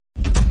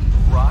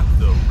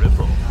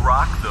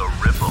Rock the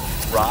Ripple.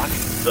 Rock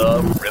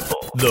the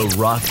Ripple. The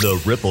Rock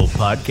the Ripple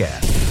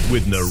podcast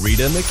with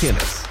Narita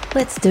McInnes.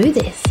 Let's do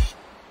this.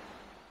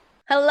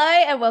 Hello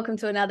and welcome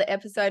to another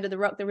episode of the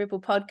Rock the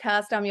Ripple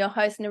podcast. I'm your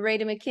host,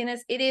 Narita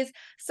McInnes. It is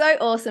so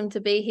awesome to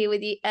be here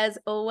with you as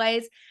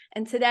always.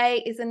 And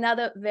today is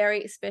another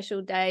very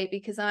special day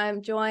because I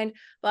am joined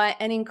by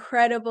an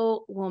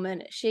incredible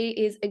woman. She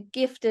is a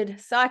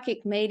gifted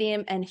psychic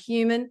medium and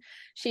human.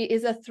 She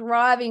is a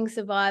thriving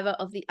survivor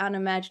of the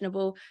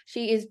unimaginable.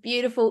 She is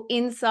beautiful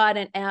inside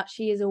and out.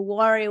 She is a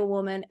warrior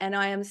woman, and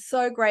I am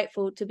so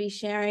grateful to be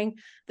sharing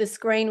the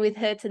screen with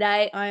her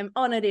today. I am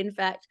honored, in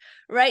fact.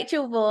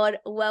 Rachel Vaughan,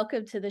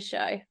 welcome to the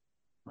show.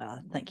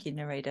 Well, thank you,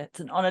 Narita.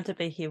 It's an honor to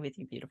be here with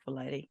you, beautiful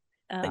lady.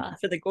 Thank you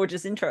for the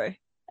gorgeous intro.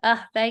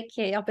 Thank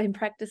you. I've been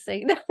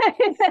practicing.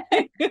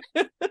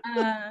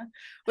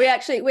 We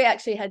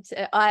actually had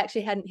to, I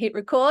actually hadn't hit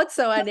record,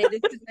 so I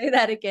needed to do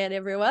that again,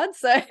 everyone.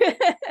 So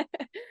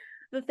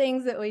the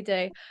things that we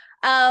do.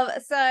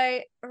 So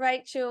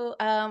Rachel,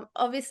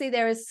 obviously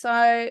there is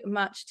so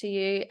much to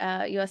you.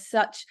 You're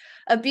such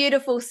a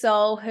beautiful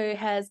soul who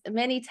has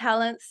many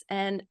talents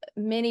and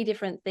many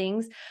different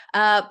things.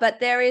 But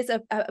there is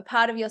a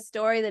part of your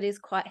story that is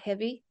quite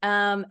heavy,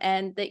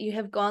 and that you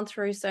have gone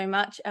through so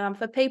much.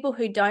 For people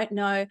who don't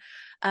know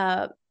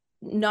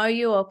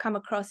you or come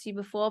across you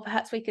before,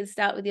 perhaps we could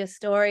start with your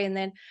story and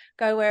then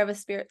go wherever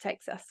spirit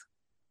takes us.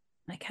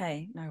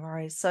 Okay, no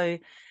worries. So,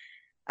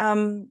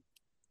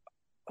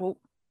 well,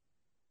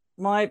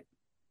 my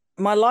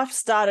life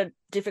started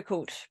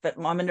difficult, but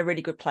I'm in a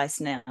really good place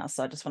now.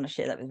 So I just want to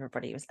share that with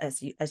everybody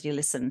as you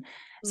listen.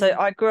 So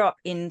I grew up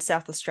in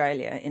South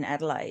Australia, in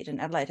Adelaide,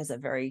 and Adelaide has a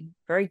very,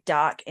 very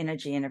dark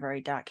energy and a very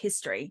dark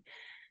history.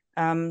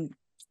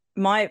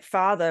 My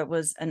father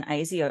was an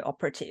ASIO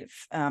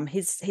operative.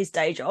 His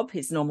day job,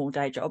 his normal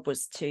day job,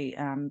 was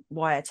to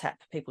wiretap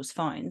people's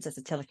phones as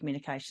a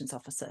telecommunications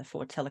officer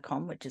for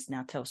Telecom, which is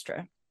now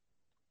Telstra.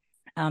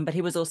 But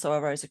he was also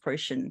a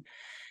Rosicrucian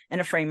and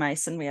a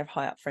Freemason. We have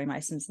high up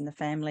Freemasons in the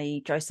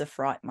family. Joseph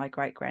Wright, my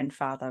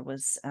great-grandfather,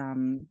 was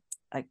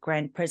a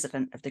grand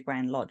president of the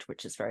Grand Lodge,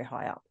 which is very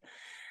high up.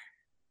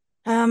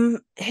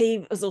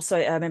 He was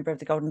also a member of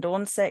the Golden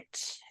Dawn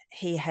sect.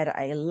 He had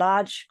a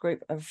large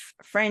group of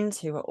friends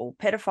who were all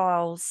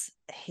pedophiles.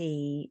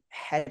 He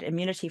had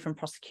immunity from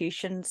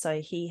prosecution.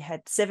 So he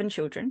had 7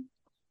 children.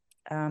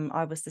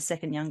 I was the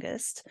second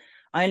youngest.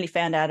 I only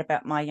found out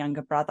about my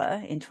younger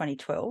brother in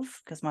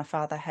 2012 because my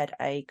father had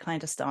a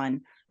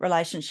clandestine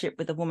relationship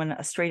with a woman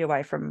a street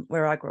away from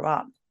where I grew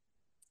up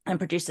and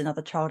produced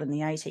another child in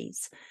the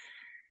 80s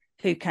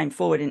who came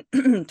forward in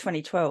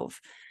 2012.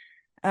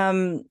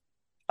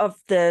 Of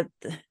the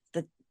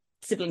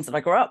siblings that I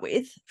grew up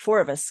with,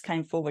 4 of us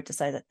came forward to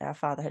say that our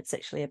father had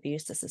sexually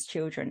abused us as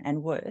children,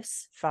 and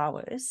worse, far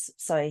worse.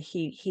 So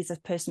he's a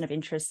person of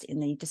interest in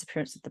the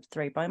disappearance of the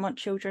 3 Beaumont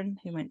children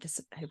who went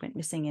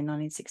missing in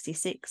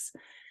 1966.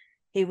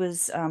 He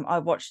was I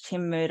watched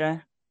him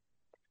murder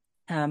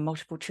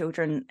multiple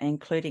children,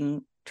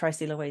 including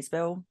Tracy Louise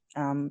Bell,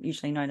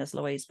 usually known as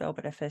Louise Bell,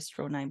 but her first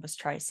real name was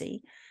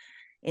Tracy,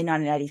 in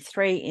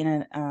 1983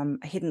 in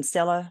a hidden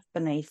cellar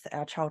beneath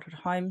our childhood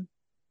home.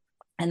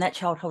 And that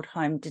childhood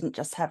home didn't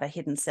just have a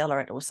hidden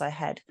cellar, it also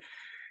had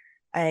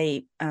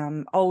a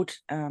old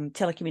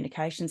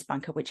telecommunications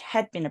bunker, which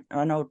had been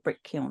an old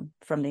brick kiln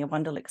from the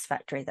Wonderlicks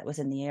factory that was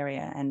in the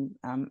area. And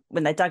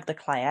when they dug the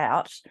clay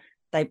out,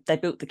 they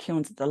built the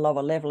kilns at the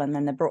lower level, and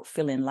then they brought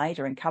fill in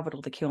later and covered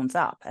all the kilns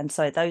up. And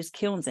so those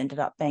kilns ended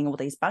up being all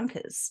these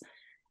bunkers,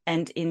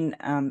 and in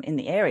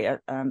the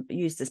area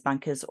used as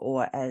bunkers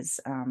or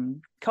as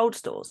cold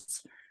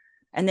stores.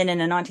 And then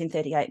in a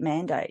 1938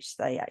 mandate,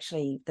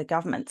 the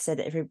government said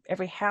that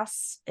every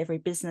house, every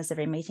business,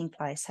 every meeting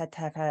place had to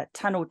have a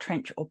tunnel,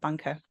 trench or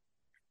bunker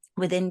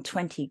within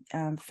 20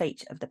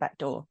 feet of the back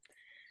door.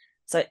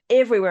 So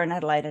everywhere in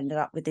Adelaide ended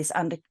up with this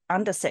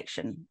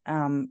undersection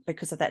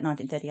because of that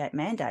 1938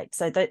 mandate.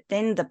 So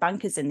then the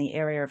bunkers in the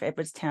area of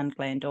Edwardstown,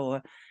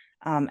 Glandore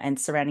and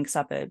surrounding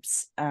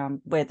suburbs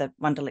where the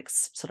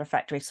Wonderlicks sort of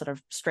factory sort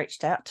of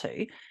stretched out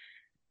to,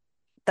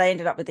 they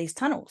ended up with these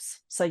tunnels.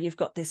 So you've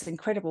got this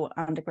incredible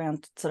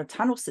underground sort of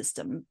tunnel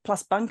system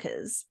plus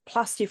bunkers,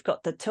 plus you've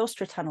got the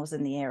Telstra tunnels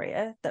in the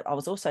area that I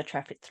was also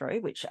trafficked through,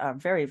 which are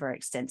very, very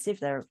extensive.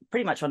 They're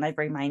pretty much on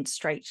every main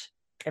street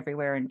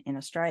everywhere in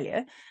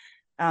Australia,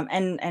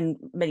 and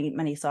many,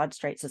 many side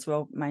streets as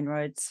well, main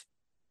roads.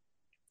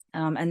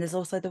 And there's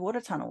also the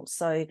water tunnels.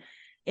 So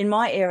in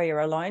my area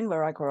alone,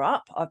 where I grew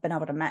up, I've been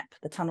able to map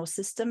the tunnel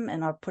system,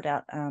 and I've put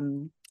out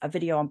a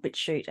video on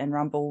BitChute and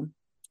Rumble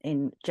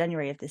in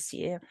January of this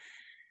year,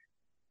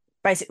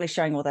 basically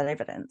showing all that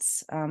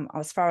evidence.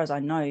 As far as I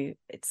know,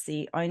 it's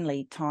the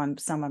only time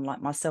someone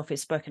like myself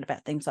who's spoken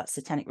about things like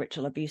satanic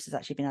ritual abuse has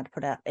actually been able to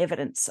put out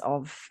evidence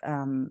of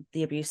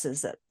the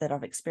abuses that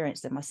I've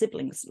experienced in my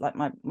siblings. Like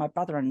my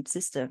brother and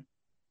sister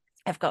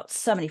have got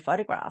so many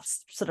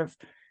photographs, sort of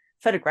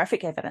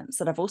photographic evidence,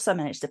 that I've also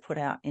managed to put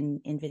out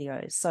in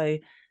videos. So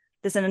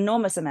there's an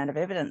enormous amount of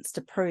evidence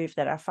to prove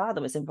that our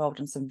father was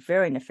involved in some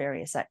very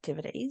nefarious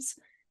activities.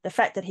 The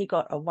fact that he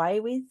got away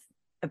with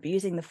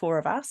abusing the four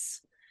of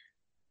us,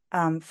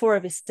 four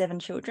of his seven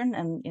children.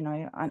 And, you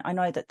know, I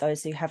know that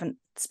those who haven't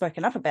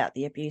spoken up about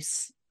the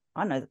abuse,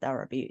 I know that they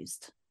were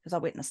abused because I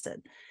witnessed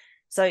it.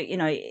 So, you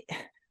know,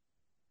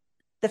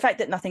 the fact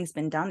that nothing's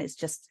been done is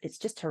it's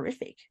just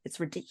horrific. It's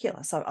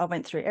ridiculous. I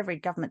went through every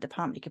government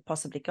department you could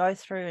possibly go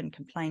through and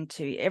complained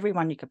to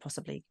everyone you could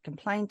possibly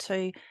complain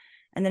to.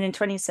 And then in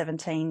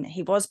 2017,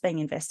 he was being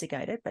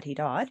investigated, but he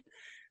died,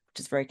 which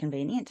is very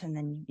convenient. And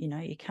then, you know,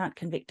 you can't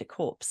convict a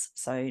corpse.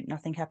 So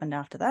nothing happened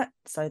after that.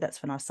 So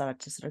that's when I started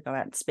to sort of go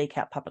out and speak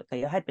out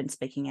publicly. I had been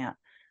speaking out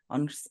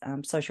on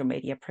social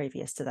media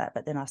previous to that,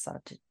 but then I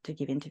started to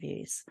give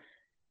interviews,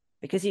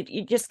 because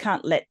you just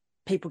can't let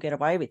people get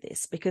away with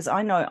this, because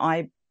I know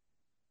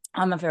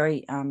I'm a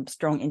very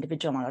strong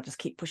individual and I just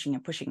keep pushing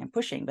and pushing and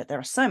pushing. But there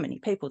are so many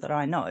people that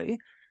I know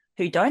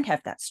who don't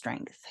have that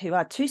strength, who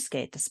are too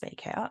scared to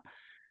speak out,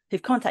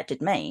 who've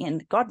contacted me,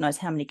 and God knows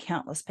how many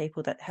countless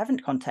people that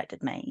haven't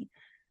contacted me,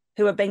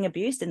 who are being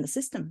abused in the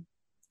system.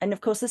 And of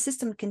course, the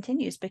system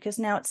continues because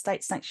now it's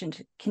state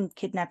sanctioned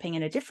kidnapping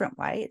in a different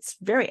way. It's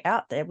very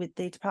out there with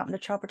the Department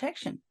of Child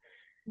Protection.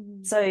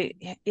 Mm. So,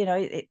 you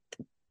know,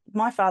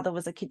 my father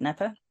was a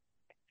kidnapper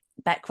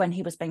back when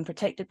he was being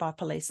protected by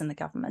police and the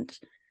government.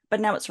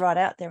 But now it's right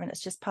out there, and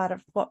it's just part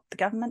of what the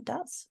government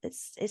does.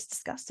 It's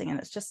disgusting,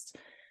 and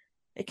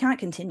it can't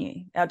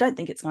continue. I don't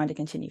think it's going to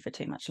continue for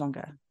too much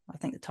longer. I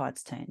think the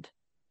tide's turned.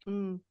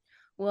 Mm.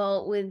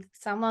 Well, with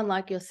someone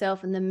like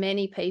yourself and the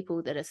many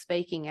people that are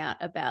speaking out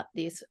about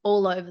this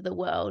all over the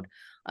world,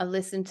 I've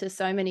listened to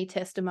so many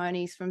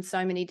testimonies from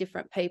so many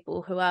different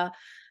people who are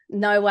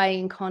no way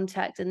in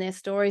contact, and their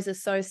stories are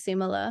so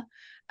similar.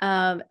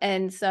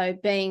 And so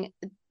being,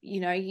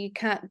 you know, you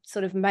can't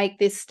sort of make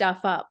this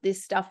stuff up.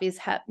 This stuff is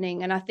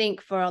happening. And I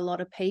think for a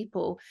lot of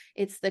people,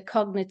 it's the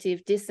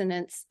cognitive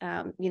dissonance.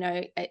 You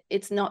know,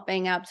 it's not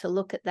being able to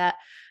look at that.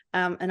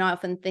 And I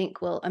often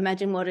think, well,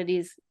 imagine what it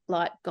is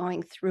like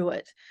going through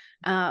it.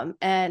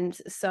 And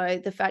so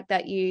the fact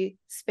that you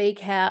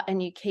speak out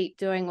and you keep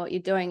doing what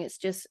you're doing, it's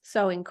just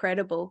so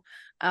incredible.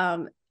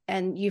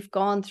 And you've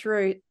gone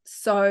through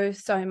so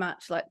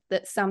much, like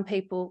that some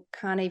people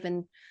can't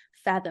even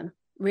fathom,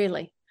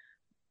 really.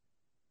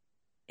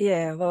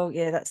 Yeah, well,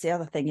 yeah, that's the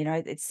other thing. You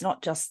know, it's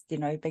not just, you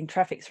know, being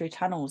trafficked through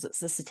tunnels. It's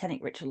the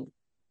satanic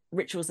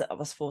rituals that I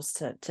was forced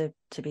to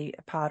be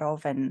a part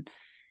of. And,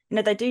 you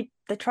know, they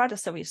try to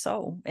sell your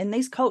soul. In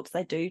these cults,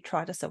 they do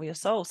try to sell your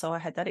soul. So I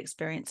had that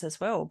experience as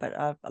well.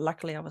 But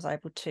luckily, I was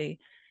able to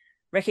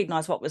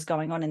recognize what was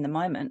going on in the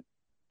moment.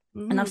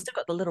 And I've still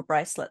got the little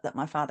bracelet that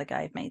my father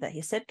gave me that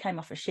he said came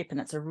off a ship,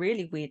 and it's a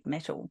really weird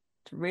metal.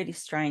 It's a really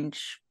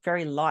strange,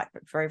 very light,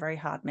 but very, very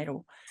hard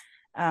metal.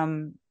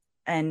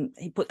 And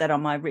he put that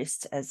on my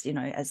wrist as, you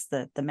know, as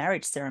the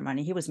marriage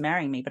ceremony. He was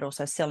marrying me, but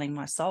also selling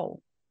my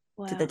soul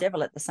to the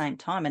devil at the same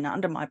time. And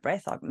under my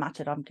breath, I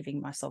muttered, I'm giving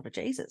my soul to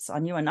Jesus. I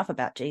knew enough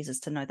about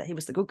Jesus to know that he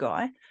was the good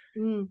guy.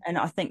 And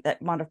I think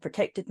that might have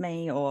protected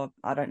me, or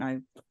I don't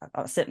know.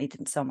 I certainly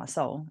didn't sell my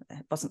soul.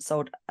 It wasn't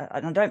sold.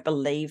 And I don't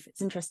believe,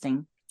 it's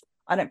interesting,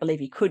 I don't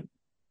believe you could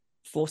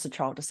force a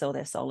child to sell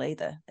their soul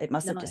either. It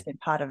must have just been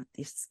part of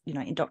this, you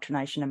know,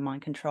 indoctrination and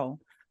mind control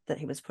that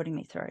he was putting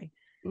me through.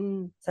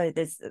 So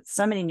there's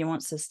so many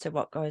nuances to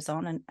what goes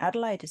on, and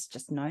Adelaide is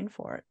just known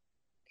for it.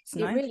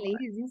 It really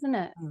is, isn't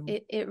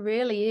it? It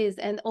really is.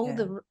 And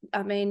all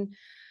I mean,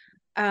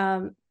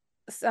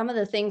 some of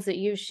the things that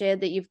you've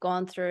shared that you've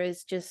gone through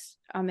is just,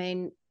 I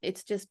mean,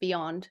 it's just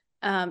beyond.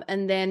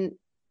 And then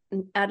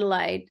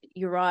Adelaide,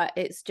 you're right,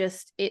 it's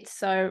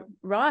so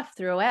rife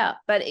throughout,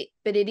 but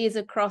it is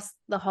across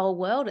the whole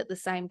world at the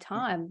same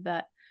time.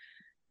 But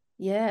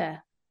yeah,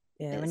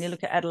 when you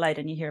look at Adelaide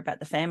and you hear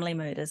about the family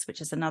murders, which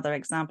is another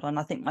example, and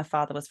I think my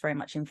father was very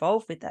much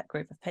involved with that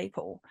group of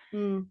people.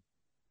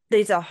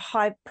 These are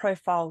high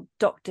profile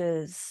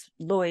doctors,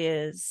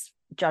 lawyers,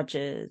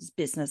 judges,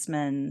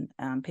 businessmen,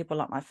 people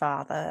like my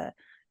father,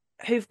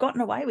 who've gotten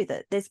away with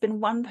it. There's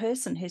been one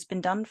person who's been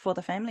done for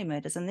the family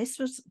murders. And this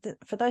was,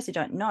 for those who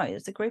don't know,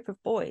 it's a group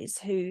of boys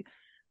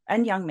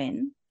and young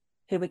men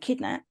who were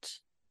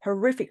kidnapped,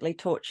 horrifically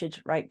tortured,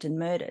 raped and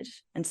murdered.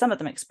 And some of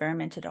them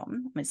experimented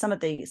on. I mean, some of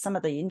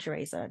the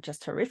injuries are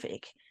just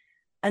horrific,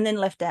 and then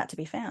left out to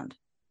be found.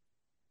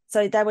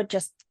 So they were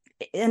just,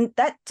 and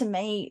that to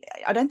me,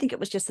 I don't think it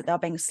was just that they were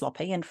being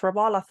sloppy. And for a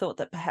while I thought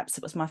that perhaps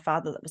it was my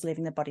father that was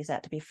leaving the bodies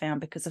out to be found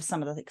because of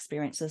some of the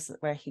experiences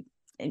where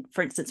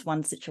for instance,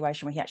 one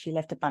situation where he actually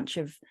left a bunch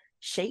of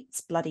sheets,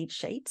 bloodied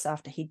sheets,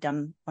 after he'd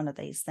done one of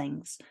these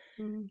things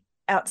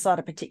outside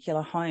a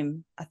particular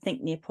home, I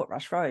think near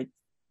Portrush Road,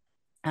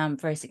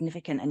 very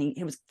significant. And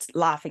he was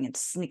laughing and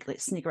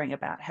sniggering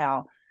about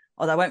how,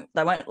 they won't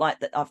like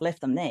that I've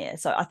left them there.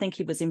 So I think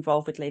he was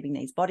involved with leaving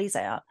these bodies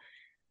out.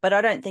 But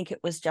I don't think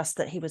it was just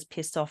that he was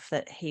pissed off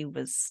that he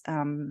was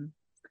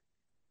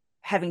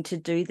having to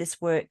do this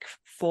work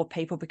for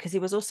people, because he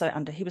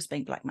was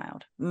being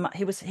blackmailed.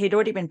 He'd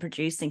already been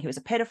producing, he was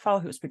a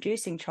pedophile who was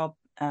producing child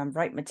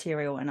rape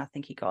material, and I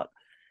think he got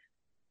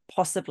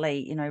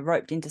possibly, you know,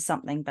 roped into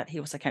something, but he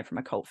also came from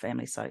a cult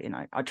family. So, you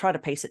know, I try to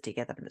piece it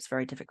together, but it's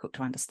very difficult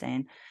to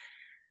understand.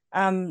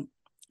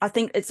 I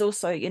think it's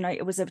also,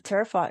 it was a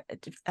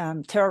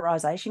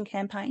terrorization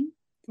campaign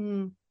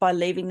by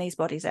leaving these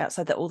bodies out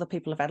so that all the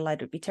people of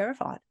Adelaide would be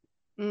terrified.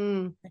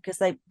 Because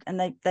they've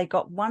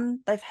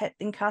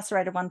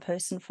incarcerated one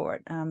person for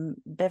it,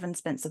 Bevan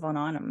Spencer Von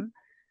Einem,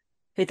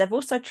 who they've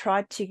also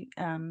tried to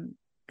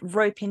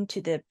rope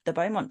into the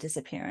Beaumont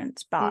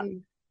disappearance, but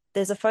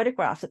there's a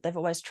photograph that they've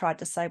always tried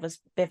to say was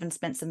Bevan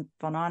Spencer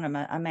Von Einem,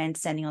 a man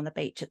standing on the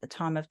beach at the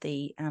time of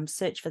the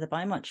search for the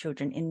Beaumont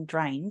children in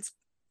drains.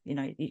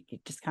 You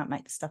just can't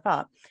make this stuff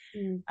up.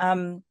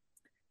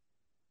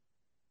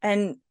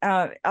 And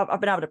I've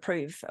been able to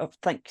prove,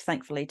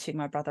 thankfully to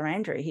my brother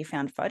Andrew, he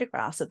found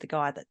photographs of the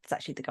guy that's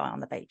actually the guy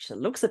on the beach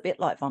that looks a bit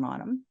like Von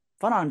Einem.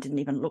 Von Einem didn't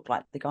even look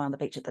like the guy on the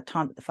beach at the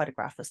time that the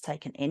photograph was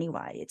taken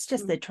anyway. It's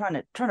just they're trying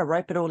to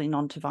rope it all in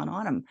onto Von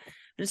Einem.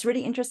 But it's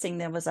really interesting.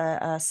 There was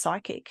a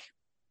psychic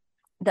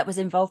that was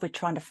involved with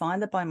trying to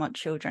find the Beaumont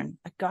children,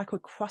 a guy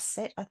called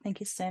Croisset, I think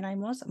his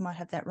surname was. I might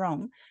have that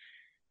wrong.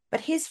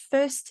 But his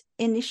first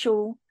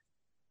initial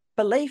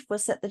belief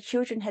was that the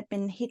children had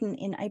been hidden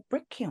in a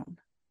brick kiln.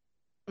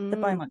 The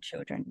Beaumont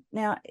children.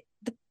 Now,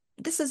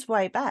 this is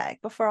way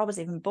back before I was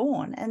even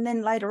born. And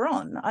then later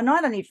on, and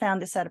I only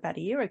found this out about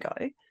a year ago,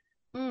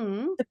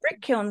 the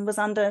brick kiln was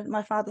under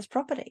my father's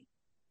property.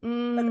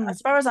 But as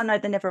far as I know,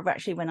 they never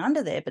actually went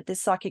under there, but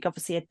this psychic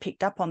obviously had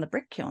picked up on the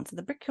brick kiln. So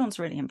the brick kiln's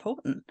really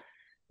important.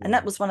 And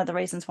that was one of the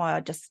reasons why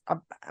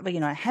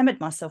I hammered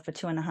myself for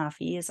 2.5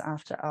 years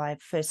after I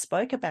first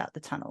spoke about the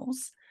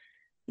tunnels.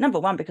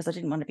 Number one, because I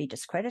didn't want to be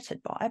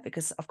discredited by it,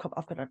 because I've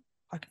got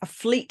a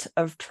fleet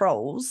of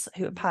trolls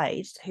who are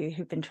paid,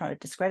 who've been trying to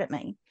discredit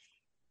me.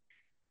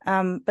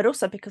 But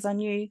also because I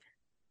knew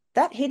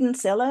that hidden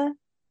cellar,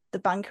 the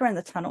bunker and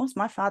the tunnels,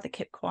 my father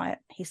kept quiet.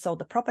 He sold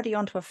the property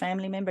onto a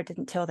family member,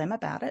 didn't tell them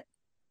about it.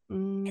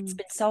 It's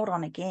been sold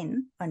on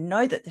again. I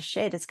know that the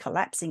shed is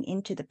collapsing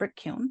into the brick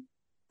kiln.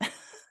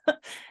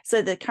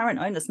 So the current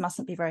owners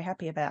mustn't be very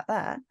happy about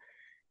that.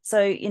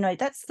 So,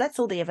 that's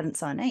all the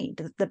evidence I need.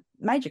 The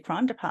major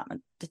crime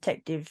department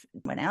detective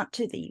went out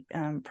to the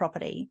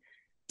property,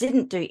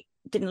 didn't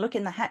look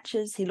in the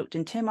hatches. He looked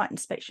in termite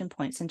inspection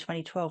points in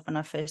 2012 when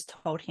I first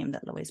told him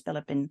that Louise Bell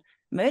had been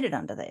murdered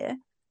under there,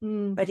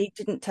 but he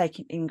didn't take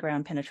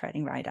in-ground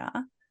penetrating radar.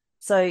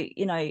 So,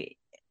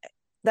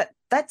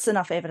 that's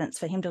enough evidence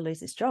for him to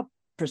lose his job,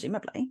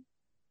 presumably,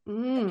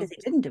 because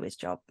he didn't do his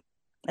job.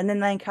 And then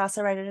they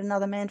incarcerated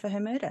another man for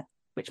her murder,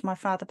 which my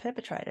father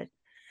perpetrated.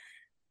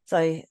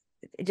 So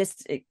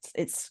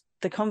it's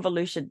the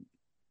convoluted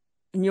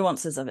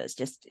nuances of it.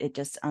 It's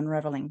just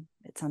unraveling.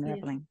 It's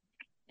unraveling.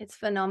 Yeah. It's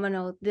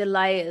phenomenal. The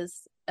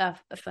layers are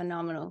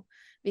phenomenal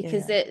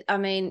because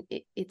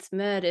it's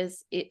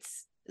murders,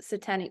 it's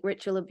satanic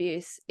ritual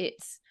abuse,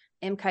 it's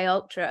MK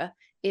Ultra,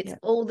 it's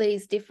all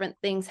these different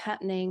things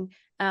happening,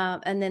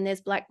 and then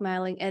there's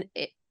blackmailing, and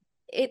it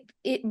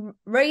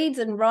reads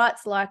and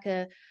writes like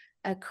a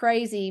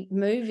crazy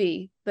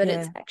movie, but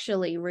it's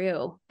actually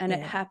real, and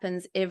it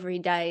happens every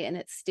day, and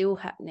it's still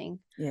happening.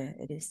 Yeah,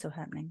 it is still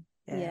happening.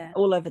 Yeah.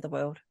 All over the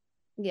world.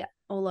 Yeah,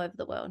 all over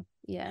the world.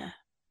 Yeah.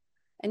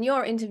 And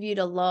you're interviewed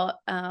a lot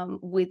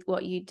with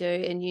what you do,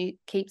 and you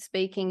keep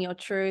speaking your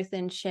truth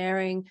and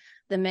sharing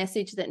the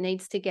message that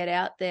needs to get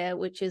out there,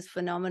 which is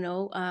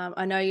phenomenal.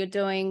 I know you're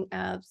doing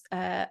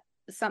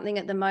something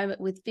at the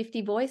moment with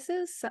 50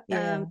 Voices.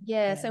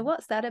 So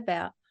what's that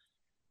about?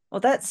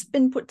 Well, that's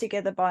been put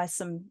together by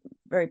some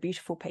very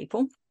beautiful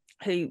people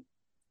who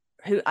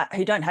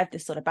don't have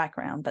this sort of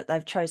background, but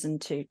they've chosen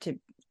to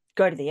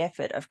go to the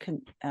effort of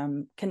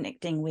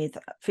connecting with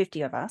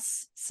 50 of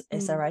us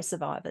SRA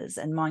survivors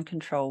and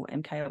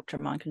MK Ultra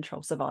mind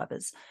control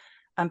survivors,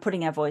 and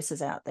putting our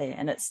voices out there.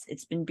 And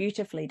it's been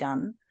beautifully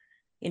done.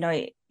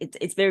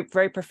 It's very,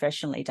 very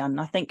professionally done.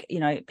 I think,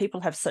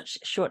 people have such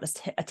short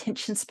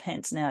attention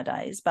spans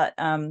nowadays, but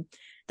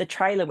the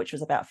trailer, which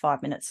was about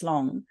 5 minutes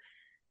long,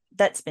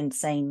 that's been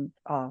seen,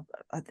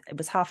 it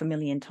was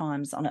 500,000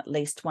 times on at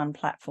least one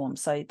platform.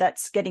 So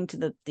that's getting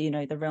to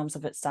the realms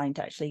of it starting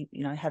to actually,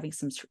 having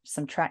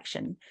some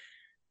traction.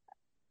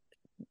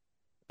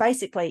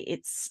 Basically,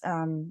 it's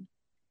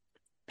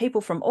people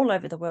from all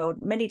over the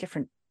world, many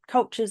different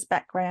cultures,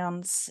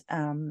 backgrounds,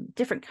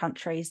 different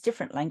countries,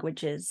 different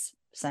languages,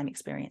 same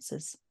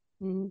experiences.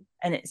 And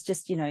it's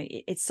just,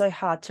 it's so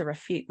hard to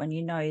refute when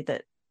you know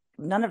that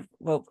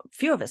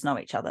few of us know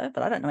each other,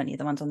 but I don't know any of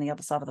the ones on the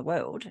other side of the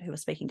world who are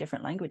speaking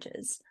different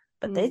languages,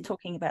 but they're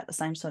talking about the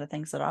same sort of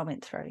things that I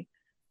went through.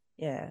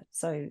 Yeah.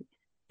 So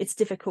it's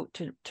difficult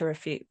to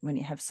refute when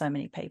you have so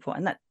many people.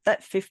 And that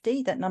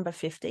number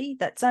 50,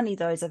 that's only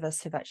those of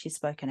us who've actually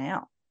spoken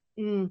out.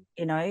 The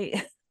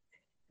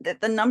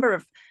number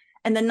of,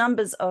 and the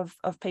numbers of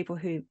people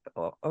who,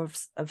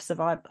 of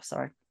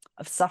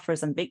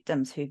sufferers and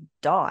victims who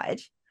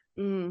died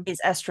is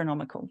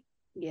astronomical.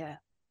 Yeah.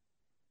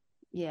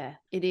 Yeah,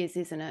 it is,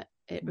 isn't it?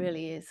 It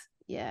really is.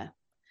 Yeah.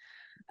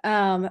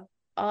 There's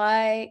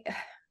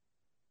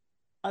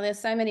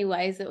so many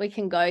ways that we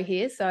can go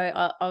here.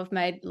 So I've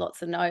made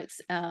lots of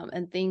notes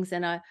and things.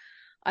 And I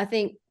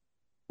think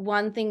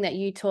one thing that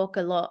you talk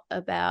a lot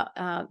about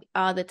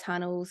are the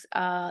tunnels,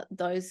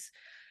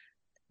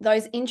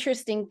 those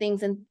interesting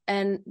things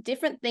and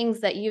different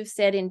things that you've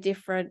said in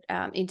different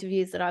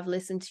interviews that I've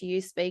listened to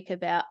you speak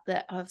about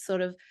that have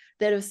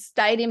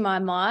stayed in my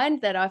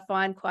mind that I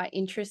find quite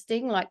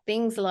interesting, like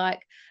things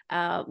like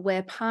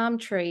where palm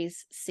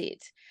trees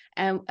sit.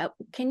 And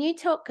can you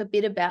talk a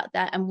bit about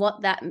that and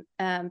what that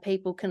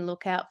people can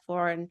look out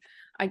for and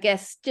I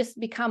guess just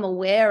become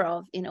aware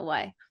of in a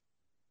way?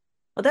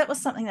 Well, that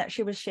was something that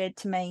actually was shared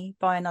to me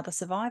by another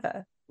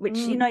survivor, which,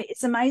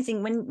 it's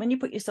amazing when you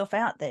put yourself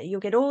out there,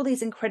 you'll get all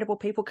these incredible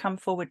people come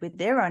forward with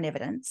their own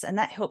evidence, and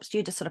that helps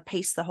you to sort of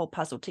piece the whole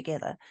puzzle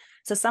together.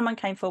 So someone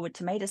came forward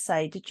to me to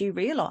say, did you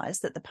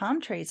realize that the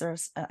palm trees are,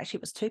 actually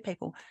it was two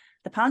people,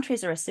 the palm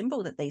trees are a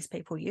symbol that these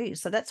people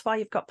use. So that's why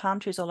you've got palm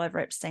trees all over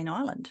Epstein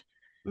Island.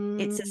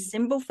 It's a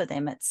symbol for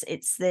them.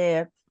 It's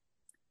their,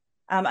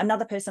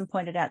 another person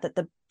pointed out that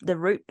the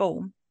root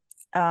ball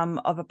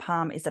of a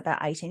palm is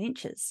about 18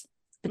 inches.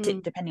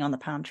 Depending on the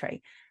palm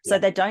tree. So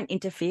they don't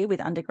interfere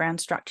with underground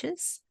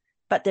structures,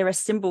 but they're a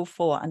symbol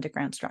for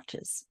underground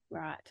structures.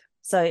 Right.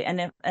 So,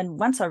 and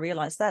once I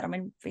realized that, I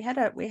mean, we had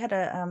a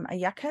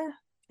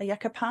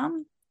yucca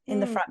palm in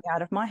the front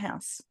yard of my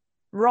house,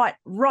 right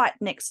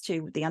next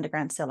to the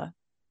underground cellar,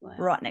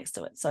 right next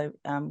to it. So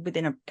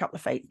within a couple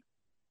of feet.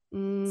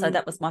 So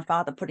that was my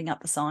father putting up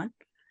the sign.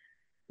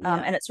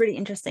 And it's really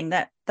interesting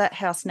that that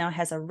house now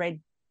has a red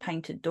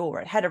painted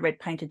door. It had a red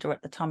painted door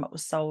at the time it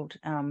was sold,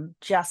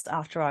 just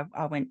after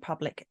I went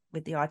public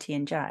with the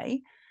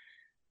ITNJ.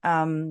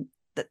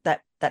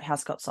 That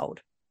house got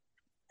sold.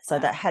 So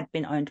that had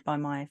been owned by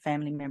my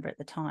family member at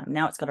the time.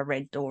 Now it's got a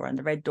red door, and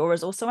the red door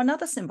is also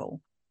another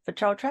symbol for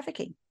child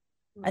trafficking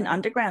and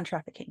underground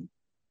trafficking.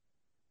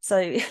 So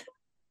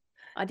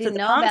I didn't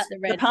know about the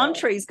red door. The palm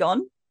tree's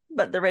gone,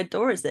 but the red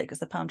door is there because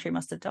the palm tree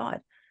must have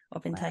died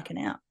or been taken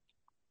out.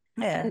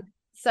 Yeah.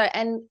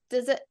 And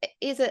is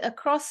it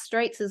across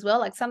streets as well,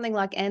 like something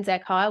like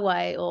Anzac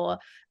Highway, or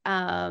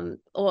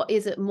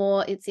is it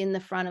more it's in the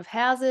front of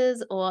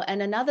houses?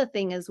 And another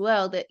thing as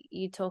well that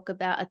you talk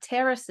about are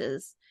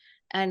terraces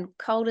and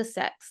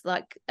cul-de-sacs,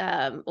 like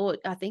or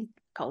I think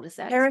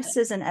cul-de-sacs.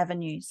 Terraces and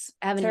avenues.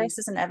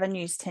 Terraces and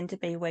avenues tend to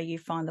be where you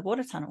find the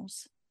water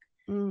tunnels.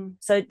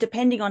 So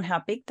depending on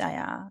how big they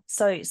are,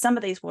 so some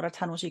of these water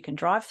tunnels you can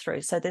drive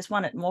through. So there's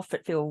one at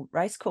Morfettville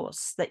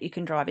Racecourse that you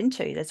can drive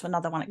into. There's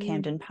another one at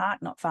Camden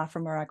Park, not far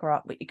from where I grew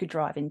up, that you could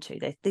drive into.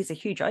 These are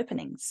huge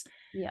openings.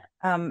 Yeah.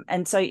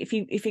 And so if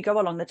you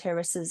go along the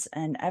terraces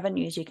and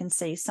avenues, you can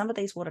see some of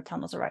these water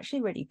tunnels are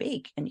actually really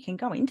big, and you can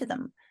go into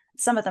them.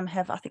 Some of them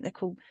have, I think they're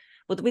called,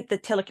 well, with the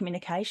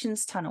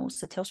telecommunications tunnels,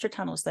 the Telstra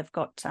tunnels, they've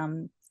got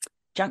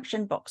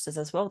junction boxes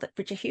as well,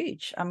 which are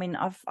huge. I mean,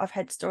 I've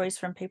had stories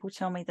from people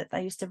tell me that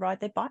they used to ride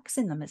their bikes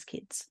in them as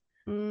kids,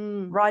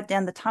 ride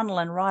down the tunnel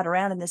and ride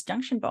around in this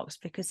junction box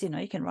because,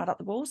 you can ride up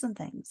the walls and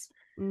things.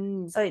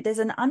 So there's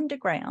an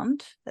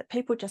underground that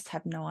people just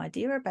have no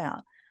idea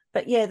about.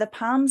 But yeah, the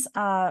palms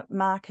are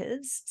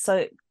markers.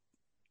 So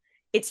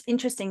it's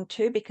interesting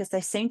too, because they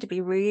seem to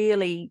be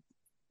really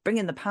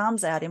bringing the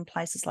palms out in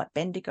places like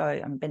Bendigo.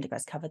 I mean,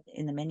 Bendigo's covered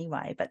in them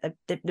anyway, but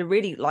they're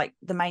really, like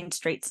the main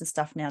streets and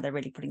stuff now, they're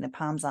really putting the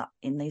palms up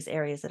in these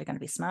areas that are going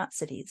to be smart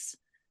cities.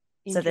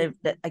 So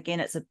again,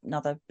 it's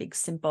another big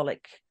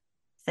symbolic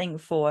thing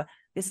for,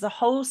 there's the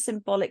whole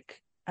symbolic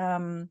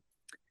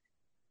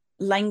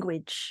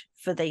language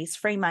for these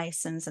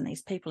Freemasons and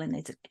these people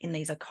in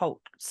these occult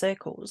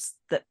circles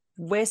that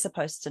we're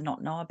supposed to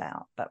not know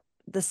about. But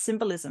the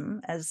symbolism,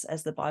 as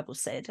the Bible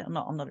said, I'm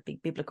not a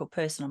big biblical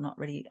person.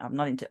 I'm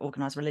not into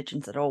organized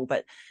religions at all.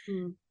 But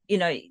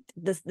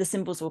the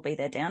symbols will be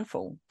their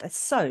downfall. That's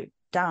so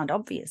darned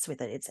obvious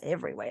with it. It's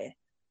everywhere.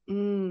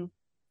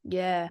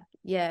 Yeah,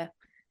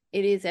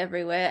 it is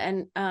everywhere.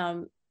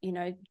 And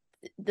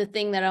the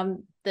thing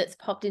that's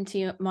popped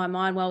into my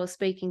mind while we're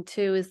speaking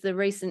too is the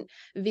recent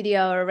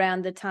video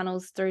around the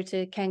tunnels through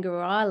to Kangaroo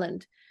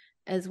Island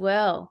as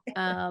well.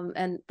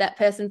 And that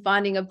person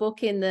finding a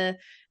book in the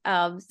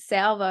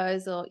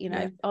salvos or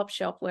op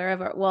shop,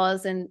 wherever it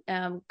was, and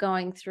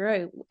going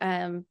through.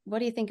 What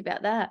do you think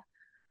about that?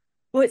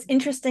 Well, it's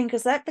interesting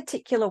because that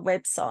particular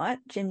website,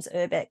 Jim's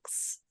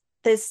Urbex,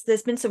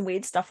 there's been some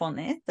weird stuff on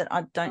there that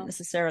I don't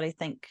necessarily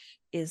think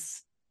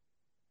is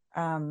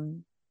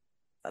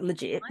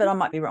legit, but I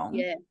might be wrong.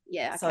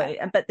 Okay. So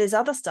but there's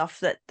other stuff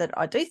that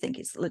I do think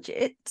is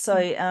legit. So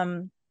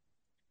and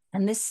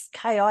this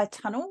KI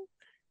tunnel,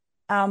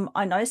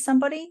 I know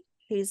somebody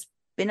who's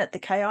been at the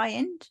KI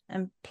end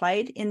and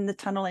played in the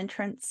tunnel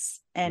entrance,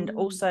 and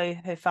also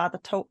her father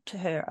talked to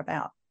her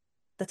about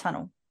the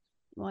tunnel.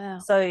 Wow.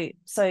 So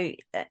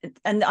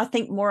and I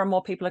think more and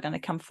more people are going to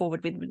come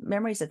forward with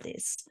memories of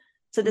this.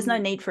 So there's no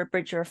need for a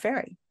bridge or a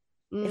ferry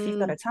if you've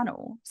got a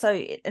tunnel.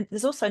 So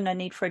there's also no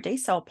need for a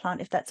desal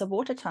plant if that's a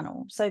water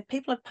tunnel. So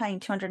people are paying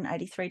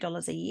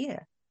 $283 a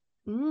year,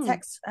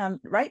 tax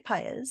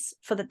ratepayers,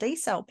 for the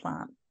desal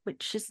plant,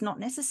 which is not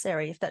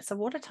necessary if that's a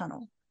water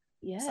tunnel.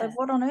 Yeah. So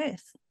what on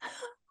earth?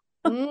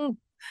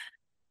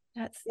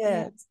 That's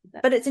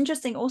But it's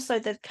interesting also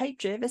the Cape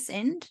Jervis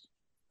end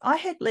I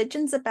heard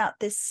legends about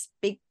this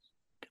big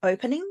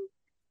opening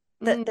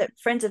that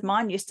friends of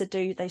mine used to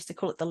do. They used to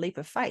call it the leap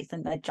of faith,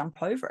 and they'd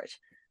jump over it.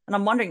 And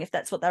I'm wondering if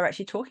that's what they're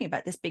actually talking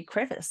about, this big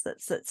crevice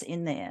that's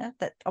in there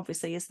that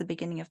obviously is the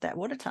beginning of that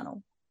water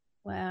tunnel.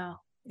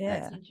 Wow.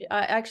 Yeah.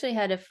 I actually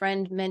had a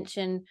friend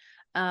mention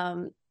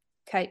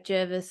Kate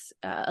Jervis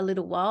a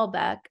little while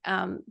back,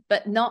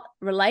 but not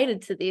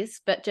related to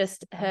this, but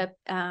just her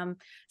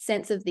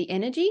sense of the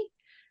energy.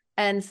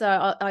 And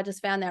so I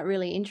just found that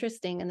really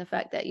interesting, and the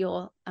fact that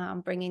you're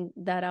bringing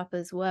that up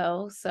as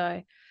well.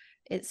 So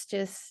it's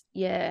just,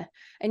 yeah.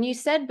 And you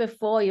said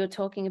before, you're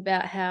talking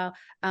about how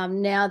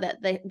now that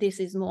this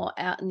is more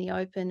out in the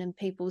open and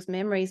people's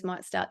memories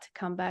might start to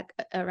come back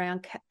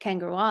around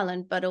Kangaroo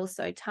Island, but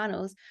also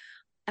tunnels.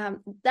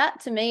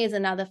 That to me is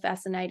another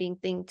fascinating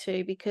thing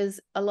too, because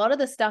a lot of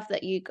the stuff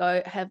that you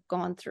have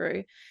gone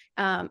through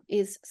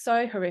is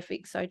so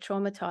horrific, so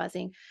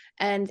traumatizing,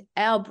 and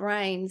our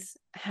brains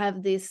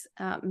have this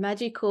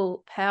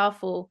magical,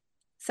 powerful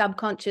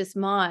subconscious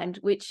mind,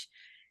 which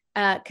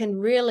can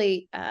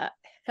really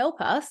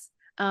help us,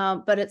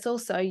 but it's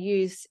also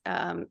used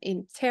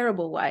in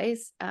terrible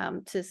ways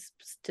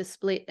to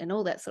split and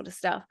all that sort of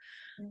stuff.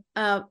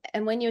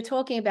 And when you're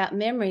talking about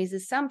memories,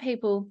 there's some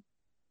people,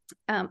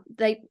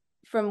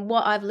 from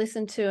what I've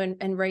listened to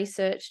and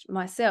researched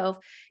myself,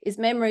 is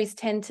memories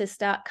tend to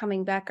start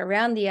coming back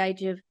around the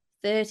age of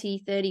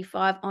 30,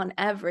 35 on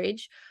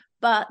average.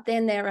 But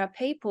then there are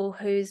people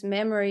whose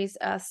memories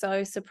are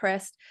so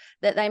suppressed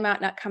that they might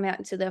not come out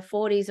into their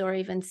 40s or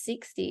even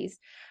 60s.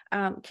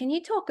 Can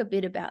you talk a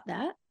bit about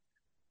that?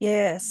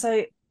 Yeah,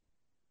 so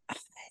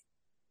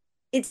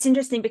it's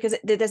interesting because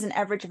there's an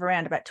average of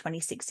around about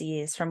 26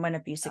 years from when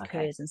abuse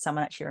occurs and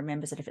someone actually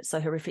remembers it, if it's so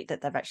horrific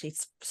that they've actually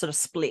sort of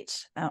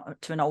split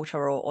to an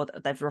alter, or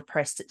they've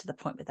repressed it to the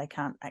point where they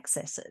can't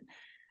access it.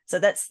 So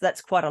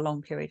that's quite a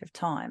long period of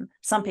time.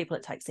 Some people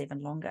it takes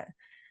even longer.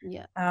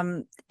 Yeah.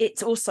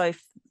 It's also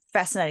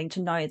fascinating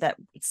to know that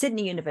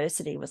Sydney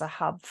University was a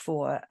hub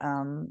for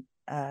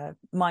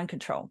mind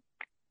control.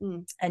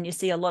 And you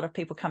see a lot of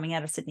people coming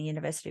out of Sydney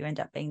University who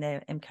end up being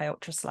their MK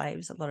Ultra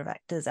slaves, a lot of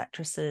actors,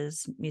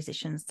 actresses,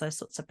 musicians, those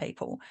sorts of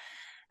people.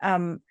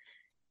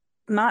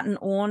 Martin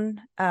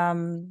Orne,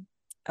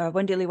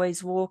 Wendy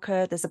Louise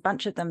Walker, there's a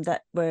bunch of them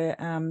that were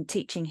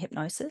teaching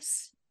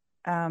hypnosis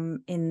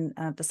in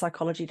the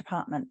psychology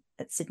department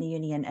at Sydney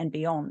Uni and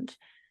beyond.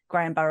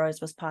 Graham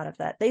Burrows was part of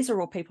that. These are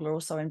all people who are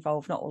also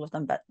involved, not all of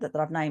them, but that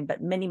I've named,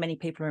 but many, many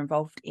people are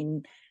involved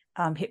in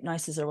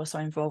hypnosis, are also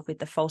involved with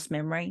the False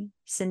Memory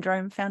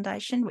Syndrome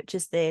Foundation, which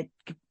is there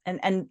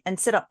and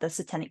set up the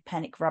satanic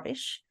panic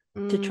rubbish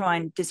to try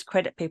and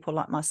discredit people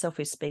like myself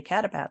who speak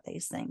out about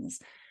these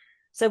things.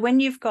 So when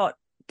you've got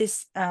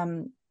this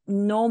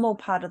normal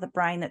part of the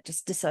brain that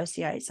just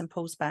dissociates and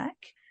pulls back,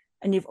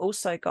 and you've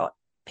also got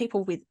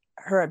people who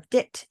are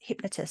adept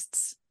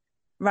hypnotists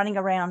running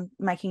around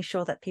making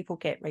sure that people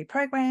get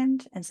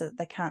reprogrammed, and so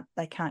that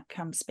they can't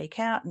come speak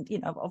out. And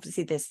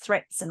obviously there's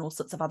threats and all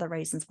sorts of other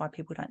reasons why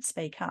people don't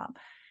speak up.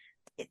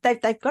 They've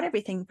got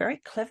everything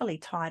very cleverly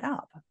tied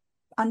up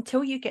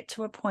until you get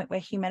to a point where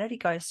humanity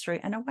goes through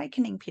an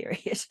awakening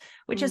period,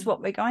 which is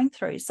what we're going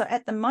through. So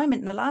at the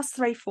moment, in the last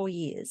 3-4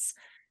 years,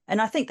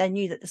 and I think they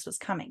knew that this was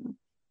coming,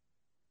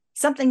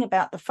 something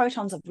about the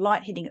photons of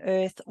light hitting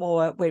Earth,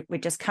 or we're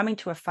just coming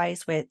to a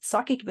phase where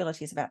psychic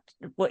ability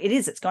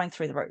is it's going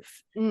through the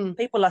roof.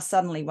 People are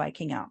suddenly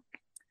waking up.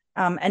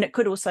 And it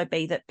could also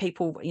be that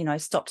people,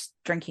 stopped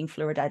drinking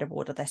fluoridated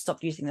water. They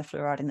stopped using the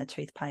fluoride in the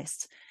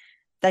toothpaste.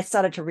 They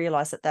started to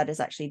realize that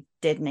is actually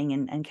deadening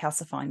and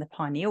calcifying the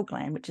pineal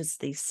gland, which is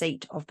the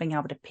seat of being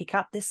able to pick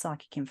up this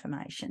psychic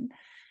information.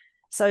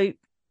 So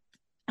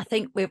I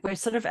think we're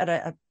sort of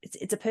at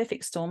it's a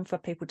perfect storm for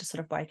people to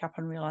sort of wake up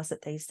and realize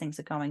that these things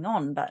are going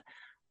on. But,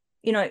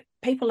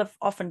 people have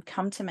often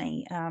come to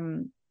me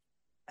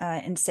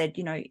and said,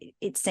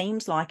 it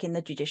seems like in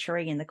the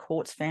judiciary, in the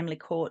courts, family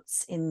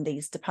courts, in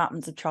these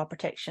departments of child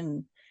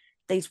protection,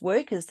 these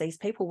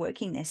people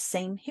working there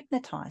seem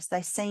hypnotized.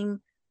 They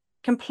seem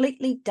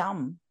completely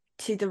dumb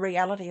to the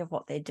reality of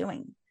what they're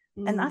doing.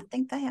 And I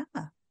think they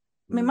are.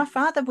 I mean, my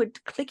father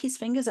would click his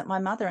fingers at my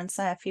mother and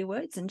say a few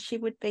words, and she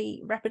would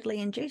be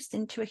rapidly induced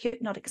into a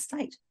hypnotic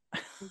state.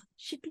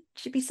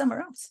 she'd be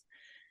somewhere else,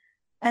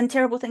 and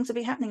terrible things would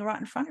be happening right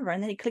in front of her.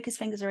 And then he'd click his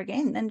fingers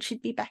again, and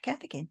she'd be back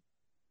out again.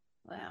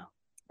 Wow!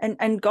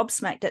 And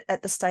gobsmacked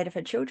at the state of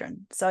her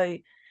children. So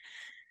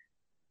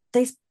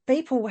these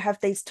people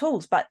have these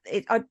tools, but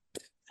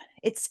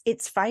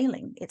it's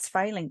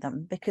failing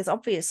them, because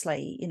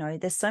obviously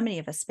there's so many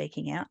of us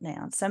speaking out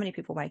now, and so many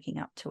people waking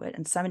up to it,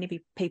 and so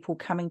many people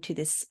coming to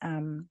this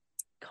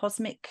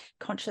cosmic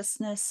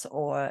consciousness,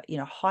 or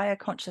higher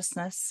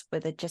consciousness, where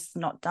they're just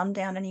not dumbed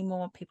down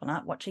anymore. People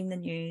aren't watching the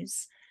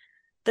news.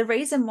 The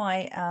reason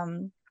why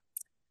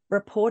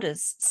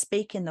reporters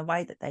speak in the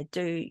way that they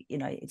do,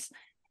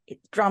 it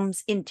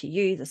drums into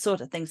you the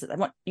sort of things that they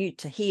want you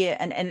to hear,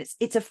 and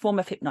it's a form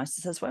of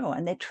hypnosis as well,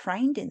 and they're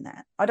trained in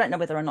that. I don't know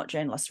whether or not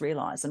journalists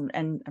realize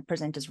and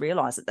presenters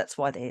realize that that's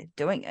why they're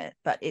doing it,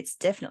 but it's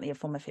definitely a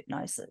form of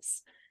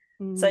hypnosis.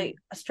 So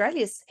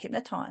Australia's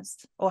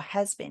hypnotized, or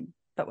has been,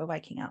 but we're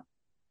waking up.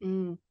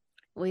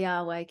 We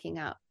are waking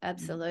up,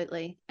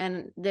 absolutely.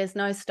 And there's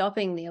no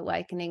stopping the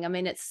awakening. I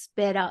mean, it's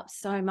sped up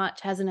so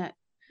much, hasn't it?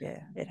 Yeah,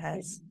 it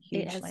has.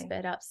 Hugely. It has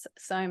sped up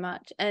so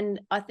much.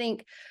 And I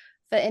think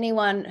for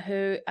anyone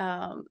who,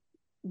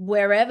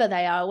 wherever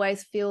they are,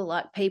 always feel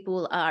like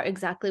people are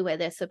exactly where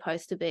they're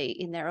supposed to be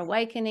in their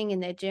awakening, in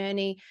their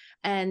journey.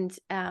 And,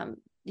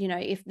 you know,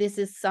 if this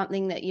is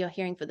something that you're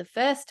hearing for the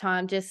first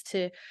time, just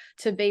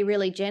to be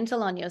really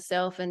gentle on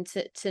yourself and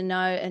to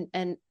know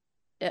and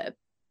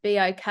be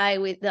okay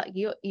with that.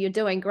 You're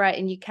doing great,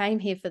 and you came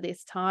here for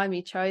this time.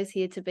 You chose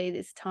here to be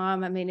this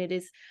time. I mean, it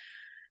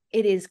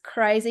is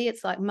crazy.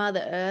 It's like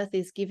Mother Earth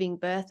is giving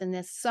birth, and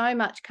there's so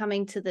much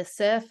coming to the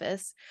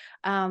surface.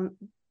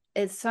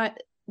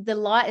 The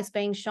light is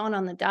being shone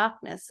on the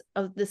darkness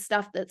of the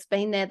stuff that's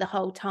been there the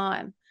whole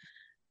time.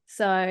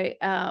 So,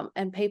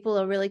 and people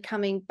are really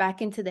coming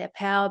back into their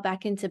power,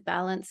 back into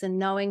balance, and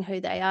knowing who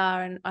they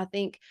are. And I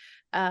think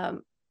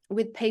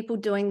with people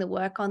doing the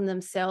work on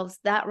themselves,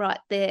 that right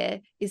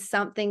there is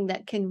something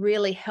that can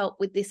really help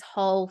with this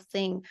whole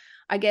thing.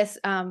 I guess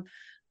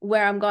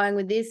where I'm going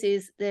with this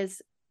is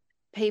there's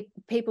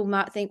people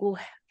might think, well,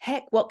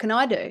 heck, what can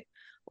I do?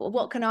 Well,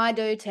 what can I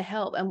do to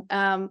help?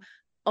 And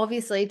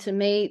obviously to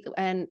me,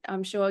 and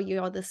I'm sure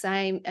you're the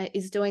same,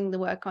 is doing the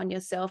work on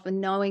yourself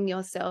and knowing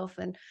yourself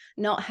and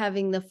not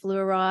having the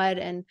fluoride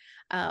and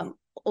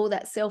all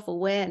that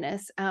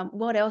self-awareness.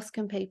 What else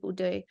can people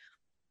do?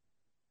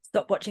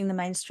 Stop watching the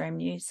mainstream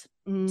news.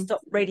 Stop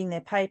reading their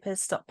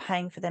papers. Stop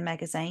paying for their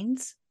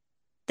magazines.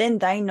 Then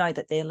they know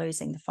that they're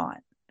losing the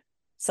fight.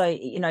 So,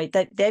 you know,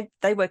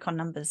 they work on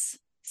numbers.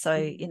 So,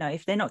 you know,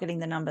 if they're not getting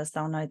the numbers,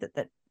 they'll know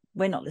that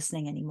we're not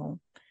listening anymore.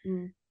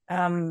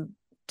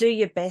 Do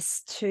your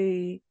best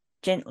to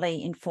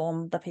gently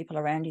inform the people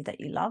around you that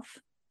you love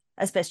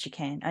as best you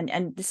can.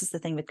 And this is the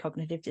thing with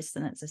cognitive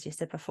dissonance, as you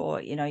said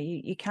before, you know,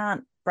 you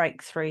can't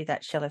break through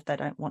that shell if they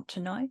don't want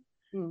to know.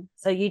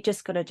 So you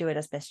just got to do it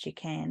as best you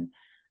can.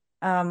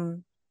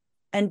 And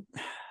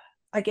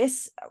I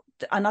guess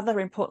another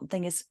important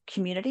thing is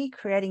community,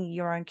 creating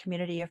your own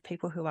community of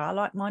people who are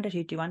like-minded,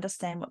 who do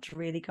understand what's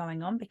really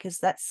going on, because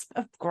that's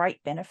of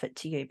great benefit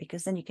to you,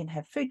 because then you can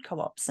have food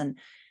co-ops and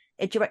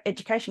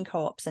education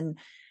co-ops. And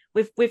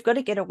we've got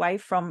to get away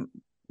from,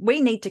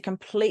 we need to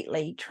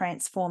completely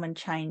transform and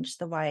change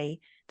the way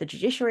the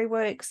judiciary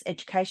works,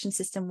 education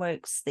system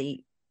works,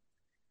 the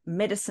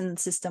medicine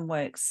system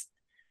works.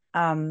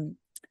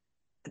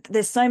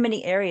 There's so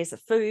many areas of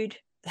food.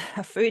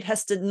 Food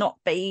has to not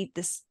be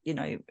this, you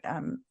know,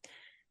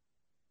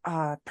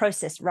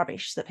 processed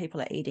rubbish that people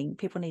are eating.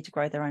 People need to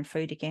grow their own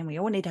food again. We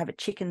all need to have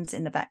chickens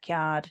in the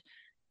backyard.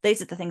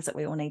 These are the things that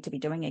we all need to be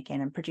doing again,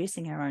 and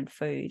producing our own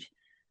food.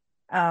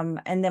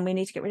 And then we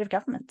need to get rid of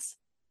governments,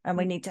 and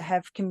we need to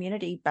have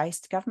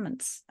community-based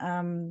governments.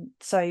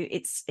 So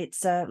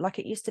it's like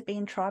it used to be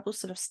in tribal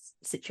sort of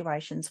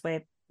situations,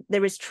 where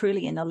there is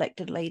truly an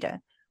elected leader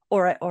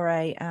or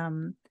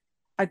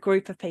a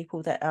group of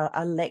people that are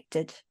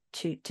elected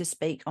to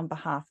speak on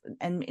behalf.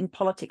 And in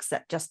politics,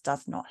 that just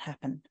does not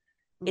happen.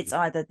 It's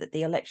either that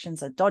the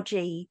elections are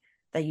dodgy,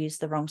 they use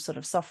the wrong sort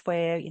of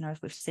software, you know,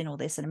 we've seen all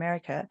this in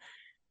America,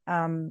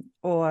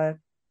 or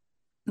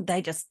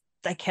they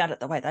count it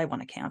the way they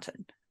want to count it.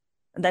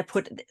 And they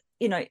put,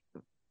 you know,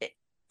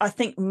 I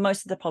think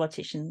most of the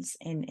politicians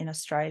in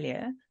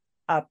Australia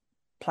are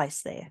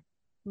placed there.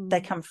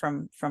 They come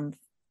from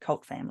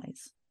cult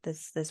families.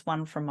 There's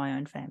one from my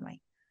own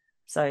family.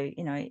 So,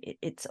 you know,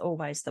 it's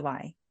always the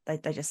way.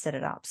 They just set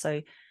it up.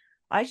 So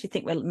I actually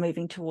think we're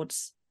moving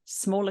towards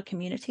smaller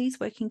communities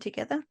working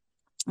together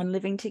and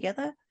living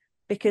together,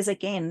 because,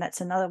 again,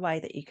 that's another way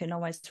that you can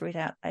always root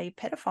out a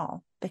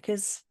pedophile,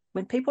 because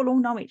when people all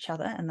know each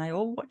other and they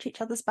all watch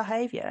each other's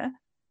behaviour,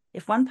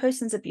 if one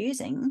person's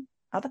abusing,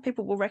 other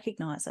people will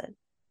recognise it,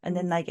 and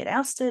then they get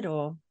ousted,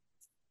 or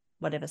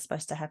whatever's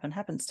supposed to happen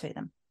happens to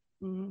them.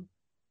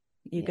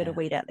 You've got to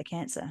weed out the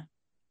cancer.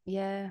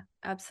 Yeah,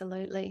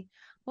 absolutely.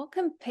 What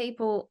can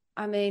people,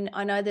 I mean,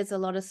 I know there's a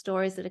lot of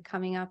stories that are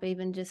coming up,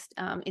 even just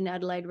in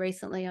Adelaide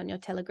recently on your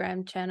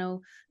Telegram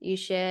channel you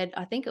shared.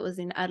 I think it was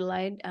in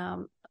Adelaide.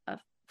 I've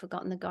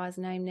forgotten the guy's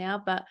name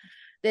now, but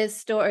there's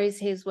stories.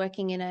 He's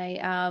working in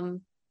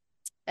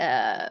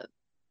a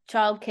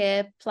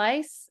childcare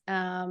place,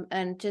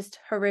 and just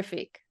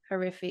horrific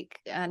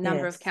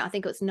number of counts. I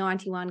think it was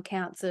 91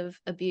 counts of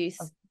abuse.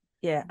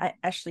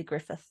 Ashley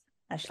Griffith.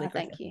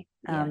 Thank you.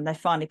 They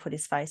finally put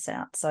his face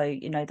out. So,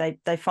 you know,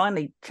 they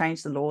finally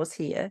changed the laws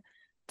here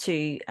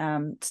to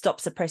stop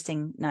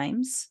suppressing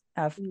names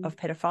of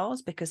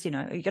pedophiles, because, you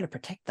know, you've got to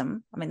protect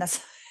them. I mean,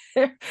 that's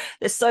they're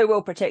so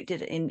well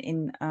protected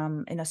in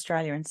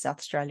Australia and South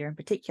Australia in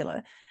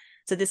particular.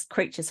 So this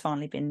creature's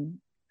finally been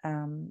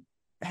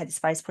had his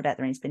face put out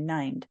there, and he's been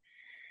named.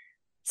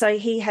 So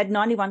he had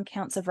 91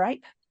 counts of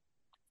rape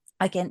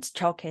against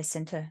childcare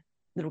centre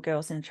little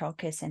girls in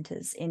childcare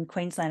centres in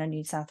Queensland and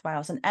New South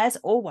Wales. And as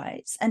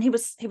always, and he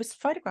was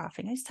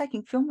photographing, he's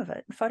taking film of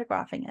it and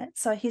photographing it.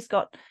 So he's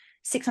got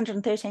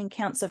 613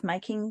 counts of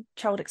making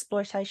child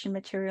exploitation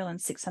material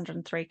and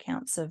 603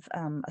 counts of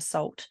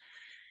assault,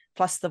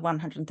 plus the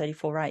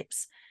 134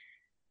 rapes.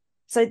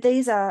 So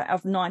these are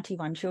of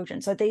 91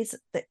 children. So these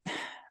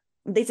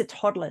are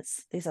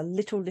toddlers. These are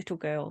little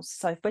girls.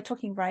 So if we're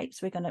talking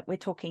rapes, we're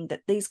talking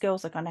that these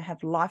girls are going to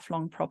have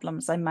lifelong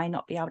problems. They may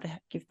not be able to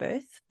give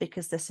birth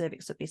because their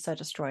cervix would be so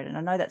destroyed. And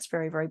I know that's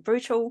very, very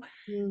brutal,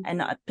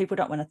 and people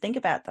don't want to think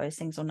about those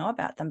things or know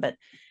about them. But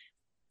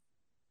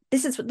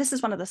this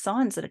is one of the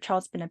signs that a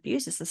child's been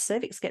abused, is the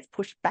cervix gets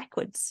pushed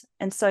backwards.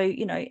 And so,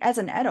 you know, as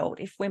an adult,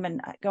 if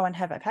women go and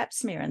have a pap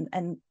smear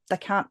and they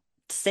can't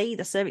see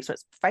the cervix, so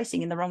it's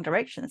facing in the wrong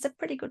direction, it's a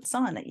pretty good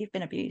sign that you've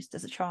been abused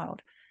as a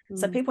child.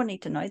 So people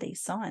need to know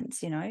these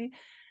signs, you know.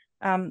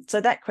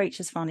 So that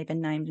creature's finally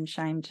been named and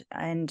shamed.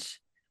 And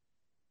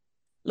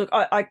look,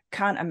 I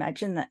can't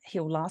imagine that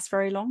he'll last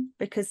very long,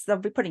 because they'll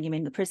be putting him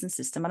in the prison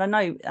system. And I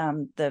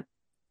know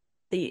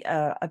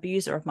the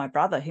abuser of my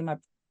brother, who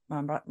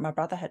my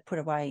brother had put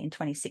away in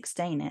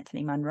 2016,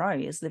 Anthony Munro,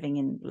 is living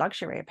in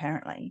luxury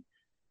apparently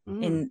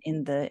in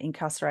the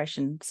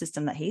incarceration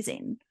system that he's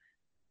in,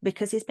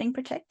 because he's being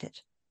protected.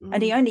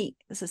 And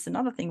this is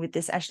another thing with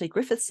this Ashley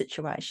Griffiths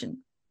situation.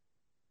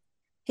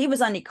 He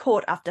was only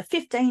caught after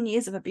 15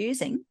 years of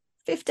abusing.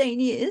 15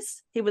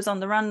 years. He was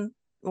on the run,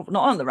 well,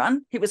 not on the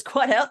run. He was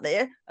quite out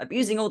there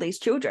abusing all these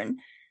children.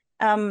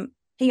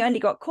 He only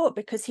got caught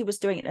because he was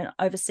doing it in an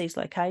overseas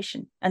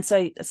location. And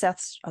so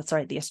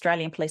the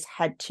Australian police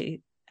had to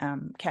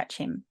catch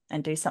him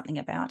and do something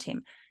about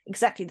him.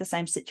 Exactly the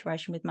same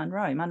situation with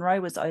Munro.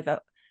 Munro was over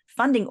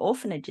funding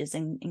orphanages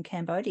in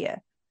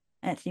Cambodia,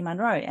 Anthony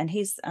Munro, and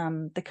he's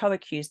the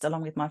co-accused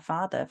along with my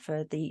father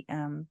for the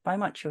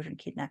Beaumont children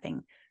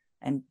kidnapping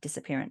and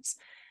disappearance.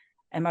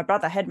 And my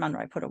brother had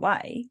Munro put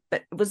away,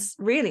 but it was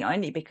really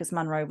only because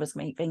Munro was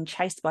being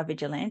chased by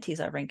vigilantes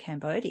over in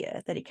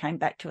Cambodia that he came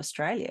back to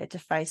Australia to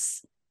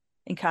face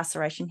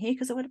incarceration here,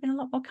 because it would have been a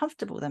lot more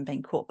comfortable than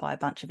being caught by a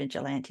bunch of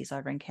vigilantes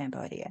over in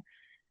Cambodia.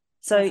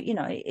 So, you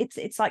know,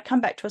 it's like,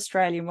 come back to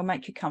Australia and we'll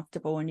make you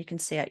comfortable and you can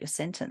see out your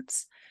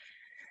sentence.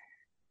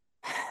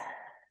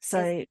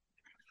 So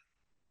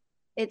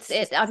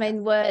I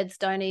mean, words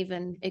don't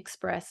even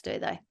express, do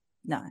they?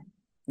 No.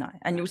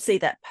 And you'll see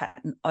that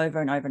pattern over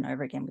and over and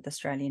over again with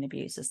Australian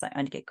abusers. They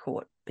only get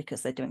caught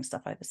because they're doing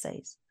stuff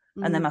overseas.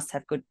 And they must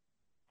have good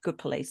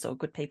police or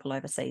good people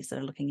overseas that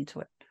are looking into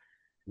it.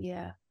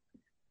 Yeah.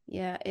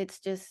 It's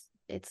just,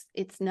 it's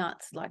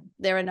nuts. Like,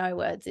 there are no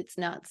words. It's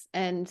nuts.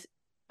 And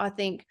I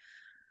think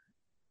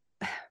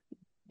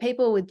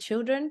people with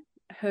children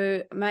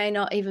who may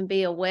not even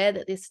be aware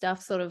that this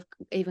stuff sort of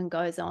even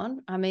goes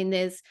on. I mean,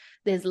 there's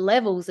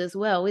levels as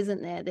well,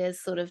 isn't there?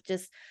 There's sort of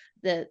just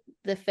the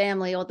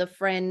family or the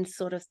friend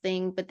sort of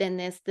thing, but then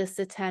there's the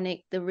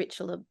satanic, the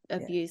ritual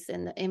abuse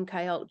and the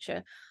MK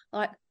Ultra.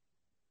 Like,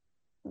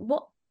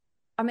 what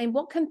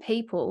can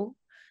people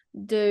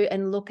do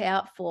and look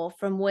out for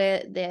from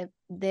where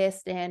they're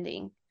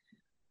standing?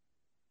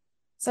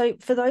 So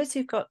for those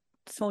who've got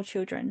small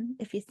children,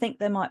 if you think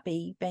they might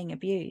be being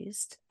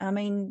abused, I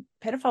mean,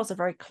 pedophiles are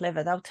very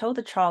clever. They'll tell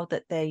the child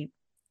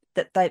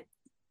that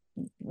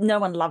no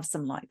one loves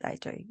them like they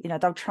do. You know,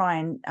 they'll try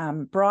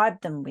and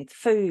bribe them with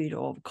food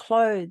or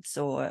clothes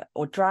or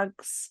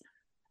drugs.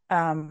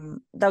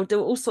 They'll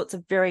do all sorts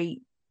of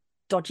very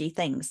dodgy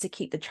things to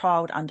keep the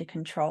child under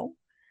control.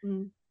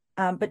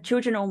 But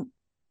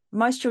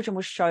most children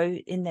will show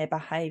in their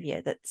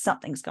behavior that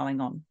something's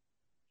going on.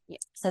 Yeah.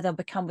 So they'll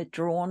become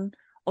withdrawn,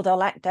 or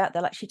they'll act out.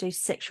 They'll actually do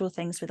sexual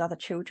things with other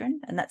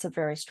children, and that's a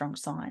very strong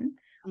sign.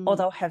 Or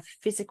they'll have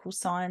physical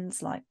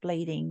signs like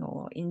bleeding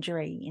or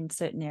injury in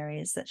certain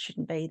areas that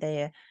shouldn't be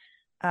there.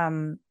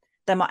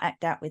 They might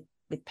act out with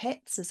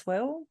pets as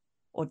well,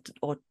 or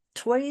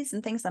toys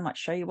and things. They might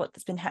show you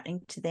what's been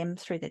happening to them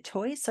through their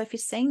toys. So if you're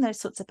seeing those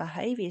sorts of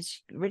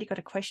behaviours, you've really got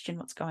to question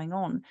what's going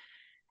on.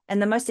 And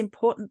the most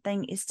important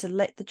thing is to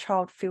let the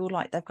child feel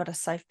like they've got a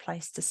safe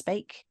place to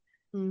speak.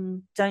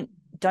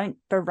 Don't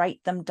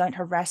berate them, don't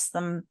harass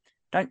them,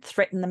 don't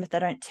threaten them if they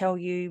don't tell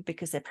you,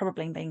 because they're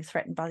probably being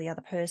threatened by the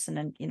other person.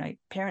 And, you know,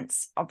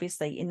 parents,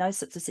 obviously, in those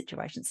sorts of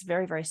situations, it's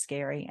very, very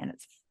scary and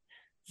it's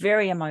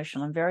very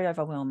emotional and very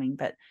overwhelming,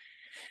 but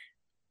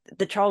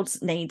the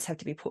child's needs have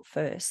to be put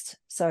first.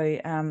 So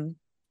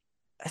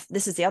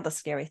this is the other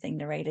scary thing,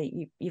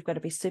 Narita. You've got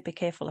to be super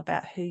careful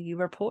about who you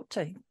report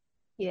to.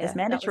 Yeah, there's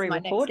mandatory that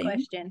was my reporting.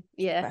 Next question.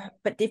 Yeah.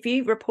 But if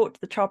you report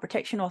to the child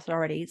protection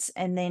authorities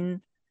and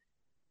then,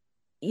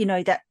 you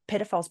know, that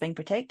pedophile's being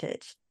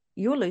protected,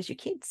 you'll lose your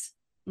kids.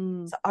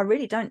 So I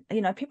really don't, you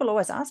know, people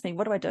always ask me,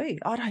 what do?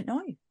 I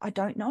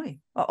don't know.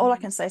 All I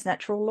can say is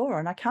natural law,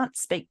 and I can't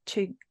speak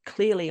too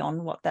clearly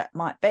on what that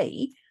might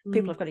be.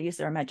 People have got to use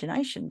their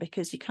imagination,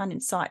 because you can't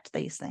incite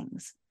these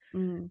things.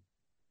 God,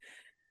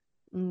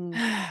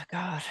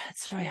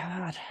 it's very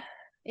hard.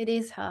 It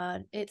is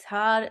hard. It's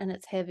hard and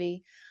it's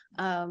heavy.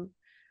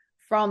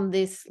 From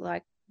this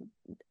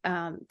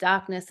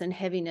darkness and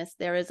heaviness,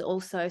 there is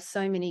also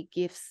so many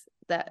gifts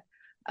that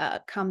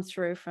come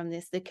through from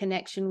this, the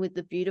connection with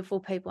the beautiful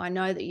people. I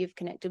know that you've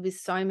connected with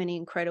so many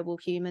incredible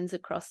humans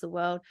across the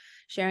world,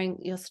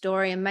 sharing your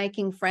story and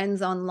making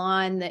friends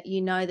online that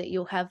you know that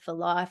you'll have for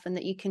life and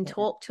that you can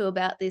talk to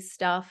about this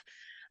stuff,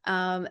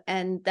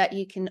 and that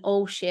you can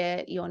all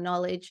share your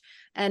knowledge.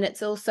 And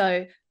it's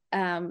also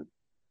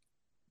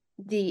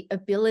the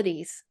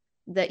abilities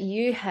that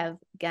you have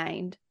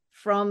gained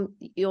from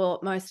your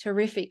most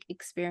horrific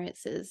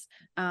experiences,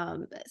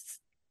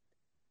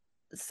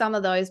 some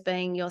of those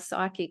being your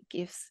psychic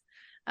gifts,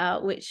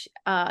 which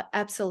are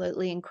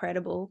absolutely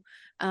incredible,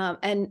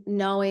 and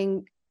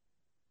knowing,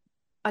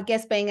 I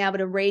guess, being able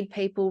to read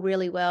people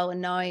really well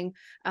and knowing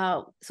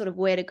sort of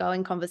where to go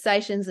in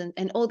conversations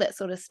and all that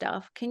sort of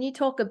stuff. Can you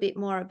talk a bit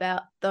more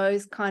about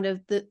those kind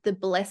of the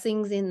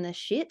blessings in the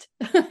shit?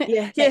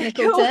 Yeah,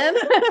 technical cool. term.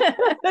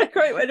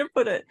 Great way to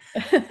put it.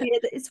 Yeah,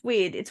 it's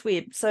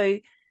weird. So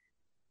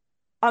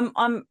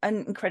I'm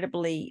an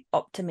incredibly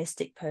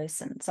optimistic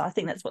person. So I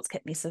think that's what's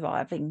kept me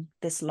surviving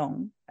this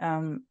long.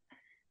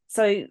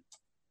 So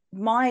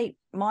my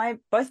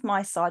both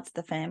my sides of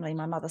the family,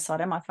 my mother's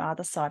side and my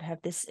father's side,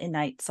 have this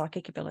innate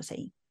psychic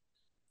ability.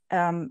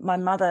 My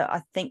mother,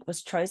 I think,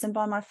 was chosen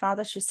by my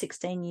father. She was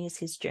 16 years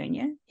his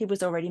junior. He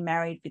was already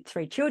married with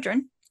 3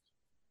 children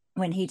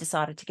when he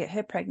decided to get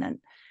her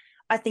pregnant.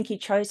 I think he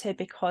chose her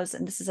because,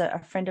 and this is a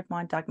friend of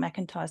mine, Doug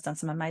McIntyre, has done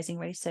some amazing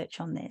research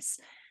on this.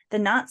 The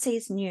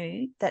Nazis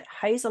knew that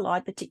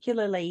hazel-eyed,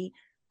 particularly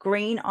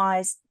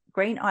green-eyed,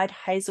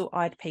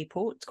 hazel-eyed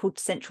people, it's called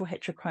central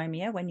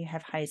heterochromia when you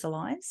have hazel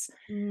eyes.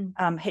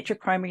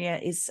 Heterochromia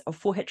is, or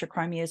 4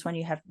 heterochromia is when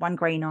you have 1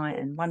 green eye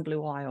and 1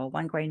 blue eye, or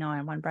 1 green eye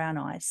and 1 brown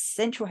eye.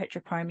 Central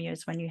heterochromia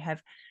is when you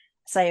have,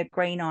 say, a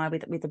green eye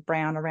with a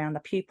brown around the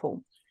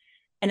pupil.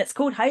 And it's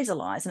called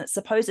hazel eyes, and it's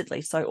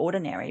supposedly so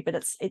ordinary, but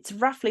it's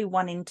roughly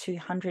 1 in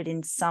 200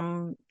 in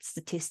some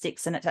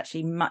statistics, and it's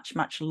actually much,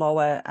 much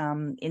lower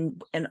in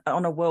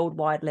on a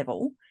worldwide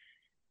level.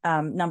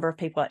 Number of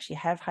people actually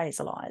have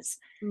hazel eyes,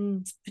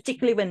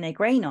 particularly when they're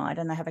green-eyed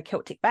and they have a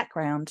Celtic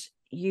background.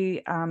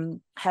 You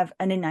have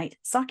an innate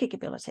psychic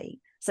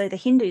ability. So the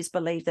Hindus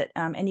believe that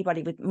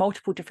anybody with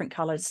multiple different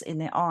colors in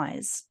their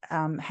eyes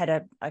had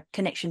a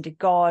connection to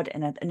God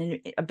and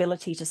an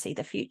ability to see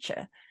the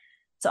future.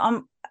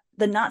 So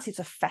the Nazis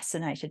are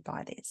fascinated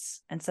by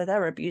this, and so they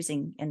were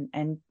abusing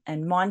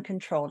and mind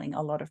controlling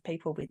a lot of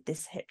people with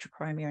this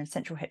heterochromia and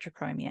central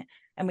heterochromia.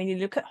 And when you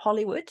look at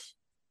Hollywood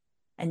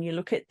and you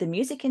look at the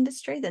music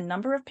industry, the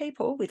number of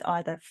people with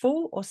either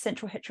full or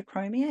central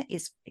heterochromia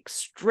is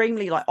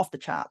extremely off the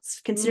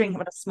charts, considering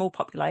what a small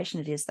population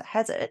it is that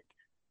has it.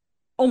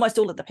 Almost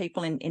all of the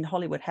people in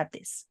Hollywood have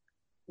this.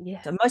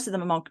 Yeah. So most of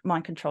them are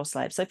mind control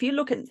slaves. So if you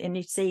look at and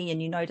you see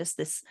and you notice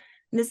this,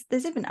 and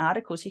there's even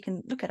articles, you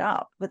can look it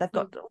up, where they've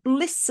got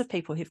lists of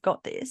people who've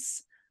got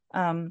this,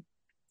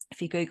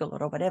 if you Google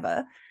it or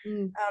whatever.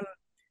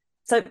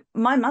 So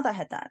my mother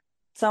had that.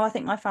 So I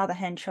think my father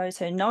hand chose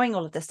her, knowing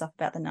all of this stuff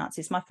about the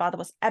Nazis. My father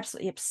was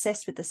absolutely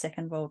obsessed with the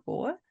Second World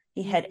War.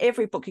 He had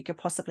every book you could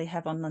possibly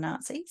have on the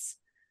Nazis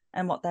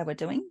and what they were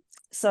doing.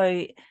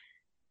 So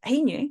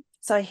he knew.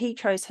 So he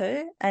chose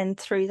her, and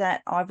through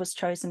that, I was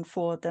chosen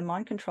for the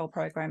mind control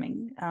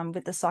programming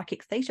with the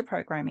psychic theta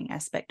programming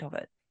aspect of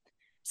it.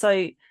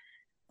 So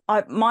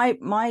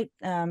my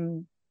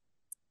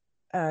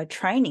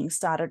training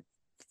started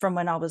from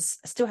when I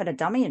still had a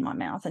dummy in my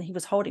mouth, and he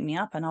was holding me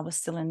up, and I was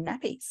still in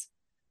nappies.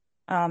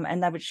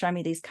 And they would show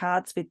me these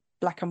cards with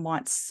black and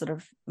white sort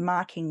of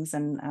markings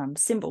and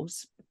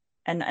symbols,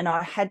 and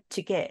I had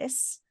to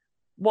guess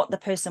what the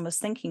person was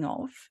thinking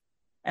of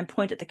and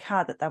point at the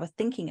card that they were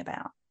thinking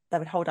about. They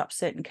would hold up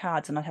certain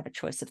cards, and I'd have a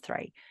choice of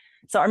 3.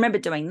 So I remember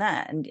doing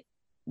that, and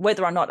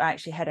whether or not I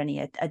actually had any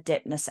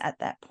adeptness at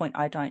that point,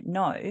 I don't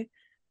know,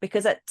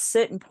 because at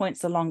certain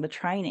points along the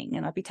training,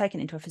 and I'd be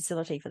taken into a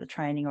facility for the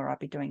training, or I'd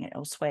be doing it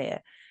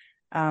elsewhere.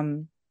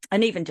 And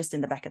even just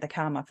in the back of the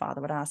car, my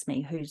father would ask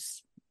me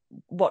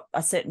what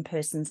a certain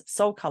person's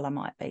soul color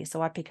might be.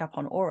 So I pick up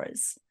on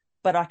auras,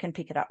 but I can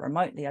pick it up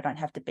remotely. I don't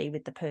have to be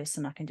with the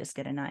person. I can just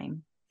get a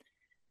name.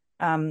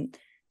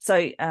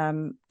 So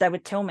they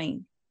would tell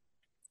me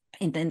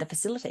in the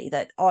facility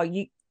that, oh,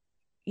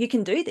 you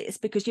can do this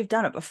because you've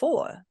done it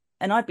before.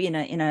 And I'd be in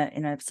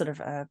a sort of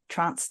a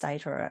trance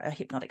state or a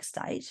hypnotic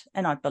state,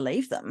 and I'd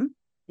believe them.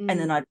 And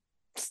then I'd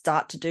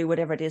start to do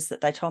whatever it is that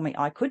they told me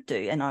I could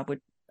do, and I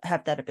would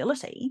have that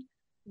ability.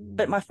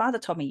 But my father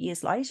told me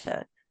years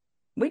later,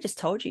 we just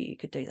told you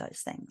could do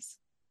those things.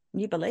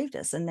 You believed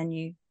us, and then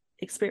you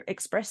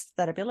expressed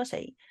that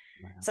ability.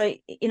 Wow. So,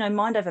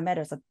 mind over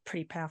matter is a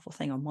pretty powerful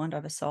thing, or mind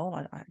over soul,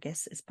 I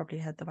guess is probably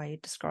the way you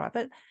describe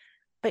it.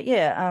 But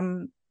yeah,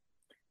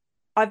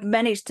 I've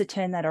managed to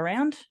turn that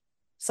around.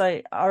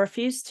 So I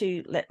refuse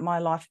to let my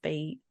life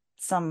be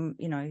some,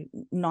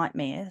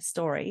 nightmare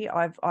story.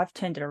 I've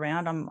turned it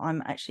around.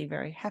 I'm actually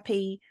very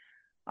happy.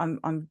 I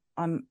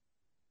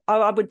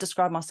would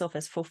describe myself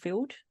as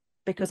fulfilled,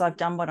 because I've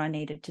done what I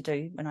needed to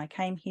do when I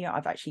came here.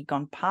 I've actually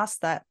gone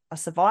past that. I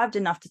survived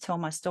enough to tell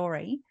my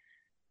story.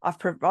 I've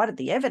provided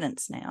the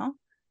evidence now.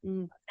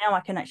 Now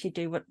I can actually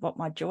do what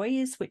my joy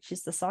is, which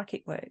is the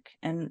psychic work.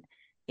 And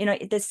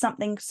there's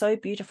something so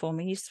beautiful. I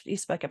mean, you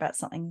spoke about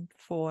something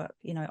before,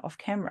 off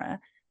camera,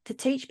 to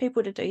teach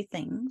people to do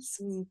things,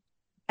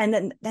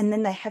 and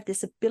then they have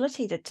this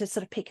ability to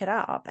sort of pick it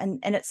up, and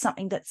it's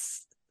something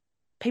that's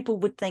people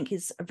would think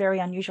is very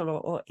unusual,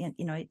 or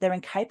they're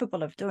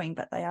incapable of doing,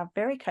 but they are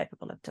very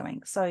capable of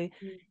doing. So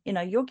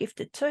you're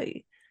gifted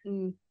too,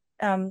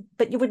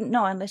 but you wouldn't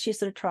know unless you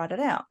sort of tried it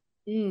out.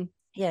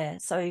 Yeah.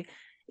 So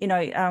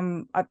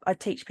I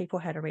teach people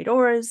how to read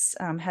auras,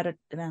 how to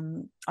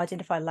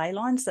identify ley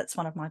lines. That's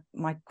one of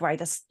my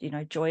greatest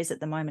joys at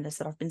the moment, is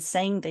that I've been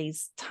seeing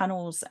these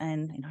tunnels,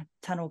 and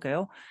tunnel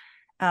girl,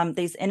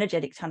 these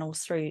energetic tunnels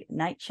through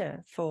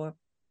nature for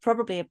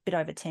probably a bit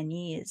over 10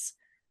 years,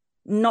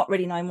 not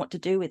really knowing what to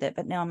do with it.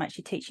 But now I'm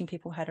actually teaching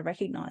people how to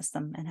recognize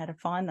them and how to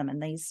find them.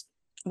 And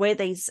where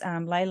these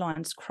ley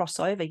lines cross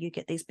over, you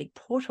get these big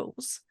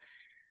portals,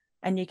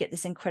 and you get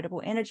this incredible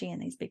energy in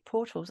these big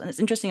portals. And it's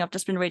interesting, I've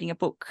just been reading a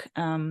book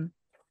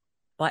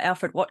by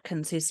Alfred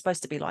Watkins, who's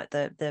supposed to be like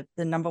the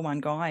number one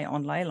guy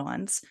on ley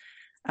lines.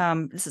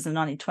 This is a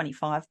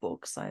 1925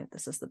 book, so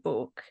this is the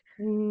book.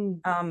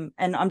 And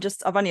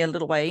I've only a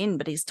little way in,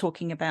 but he's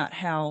talking about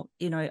how,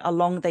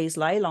 along these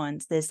ley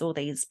lines, there's all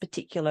these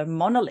particular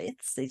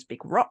monoliths, these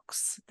big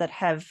rocks that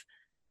have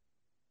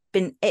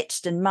been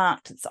etched and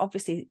marked. It's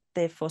obviously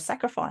there for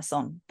sacrifice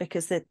on,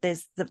 because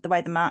there's the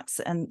way the marks,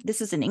 and this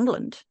is in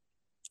England.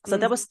 So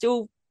they were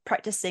still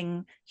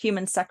practicing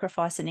human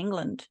sacrifice in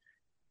England,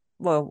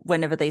 well,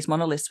 whenever these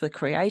monoliths were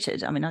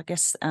created. I mean, I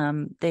guess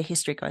their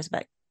history goes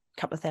back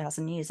a couple of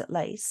thousand years at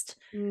least.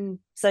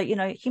 So,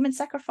 human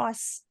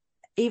sacrifice,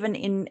 even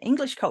in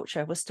English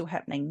culture, was still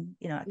happening,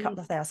 a couple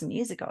of thousand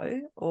years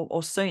ago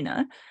or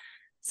sooner.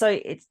 So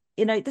it's,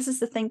 this is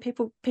the thing,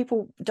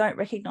 people don't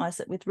recognize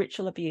that with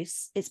ritual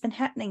abuse, it's been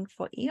happening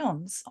for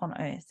eons on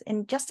Earth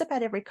in just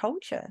about every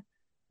culture.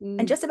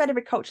 And just about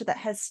every culture that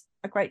has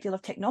a great deal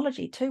of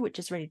technology too, which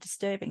is really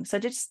disturbing. So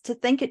just to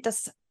think it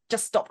just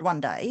stopped one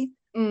day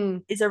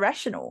is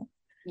irrational.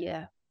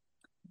 Yeah.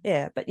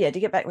 But to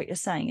get back to what you're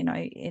saying,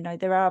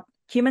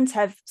 humans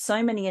have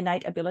so many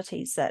innate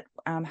abilities that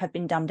have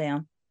been dumbed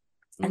down,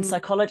 and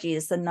psychology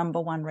is the number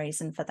one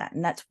reason for that.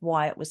 And that's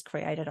why it was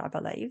created, I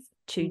believe,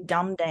 to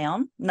dumb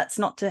down. And that's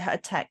not to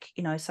attack,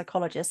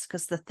 psychologists,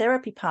 because the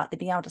therapy part, the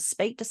being able to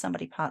speak to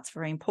somebody part's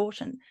very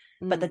important.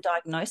 But the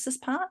diagnosis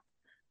part,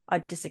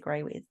 I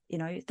disagree with.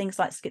 Things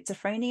like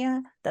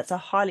schizophrenia, that's a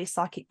highly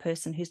psychic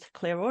person who's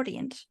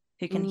clairaudient,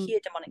 who can hear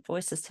demonic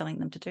voices telling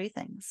them to do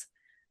things.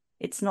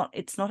 It's not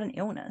an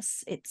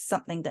illness. It's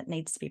something that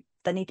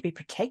they need to be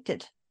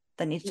protected.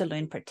 They need to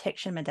learn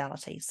protection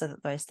modalities so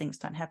that those things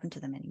don't happen to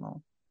them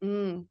anymore.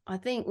 I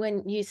think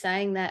when you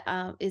saying that,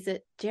 is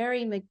it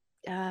Jerry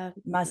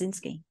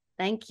Marzinski?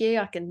 Thank you.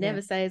 I can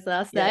never say his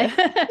last name.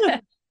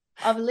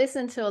 I've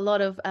listened to a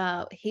lot of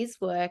his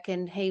work,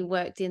 and he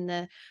worked in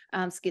the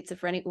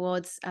schizophrenic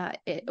ward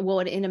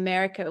in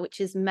America, which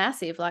is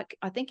massive. Like,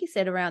 I think he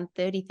said around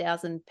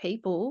 30,000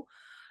 people,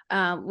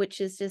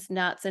 which is just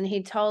nuts. And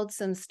he told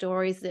some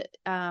stories that,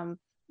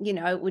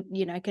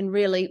 can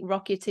really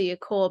rock you to your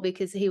core,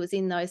 because he was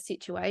in those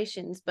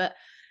situations. But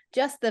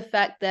just the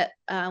fact that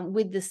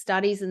with the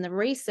studies and the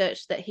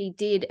research that he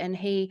did, and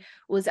he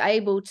was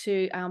able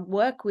to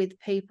work with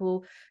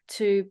people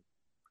to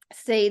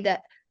see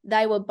that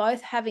they were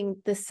both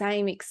having the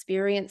same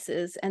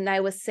experiences, and they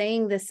were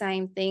seeing the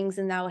same things,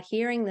 and they were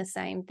hearing the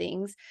same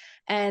things.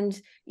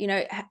 And,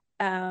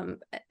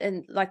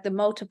 and like the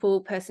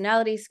multiple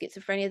personality,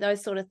 schizophrenia,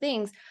 those sort of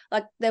things,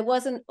 like there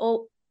wasn't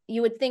all,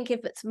 you would think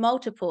if it's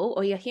multiple,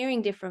 or you're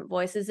hearing different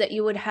voices, that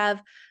you would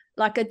have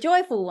like a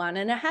joyful one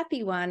and a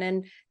happy one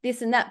and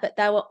this and that, but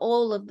they were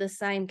all of the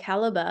same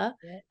caliber.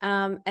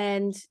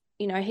 And,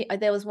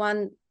 there was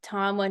one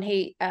time when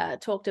he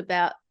talked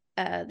about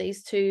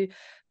these two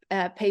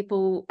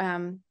people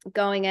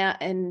going out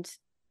and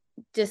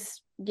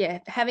just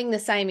having the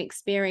same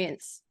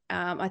experience.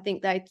 I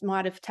think they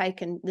might have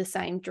taken the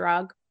same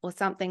drug or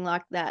something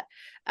like that,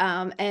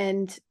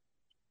 and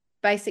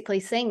basically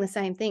seeing the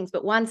same things,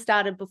 but one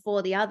started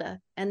before the other.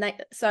 And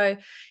so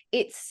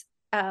it's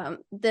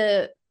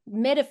the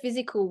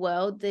metaphysical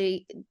world,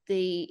 the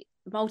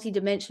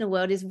multidimensional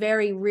world is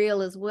very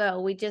real as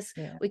well. We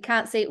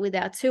can't see it with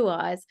our two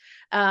eyes.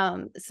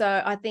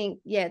 So I think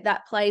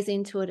that plays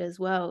into it as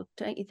well,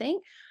 don't you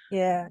think?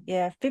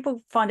 If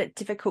people find it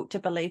difficult to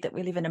believe that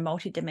we live in a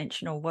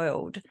multidimensional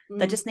world,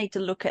 they just need to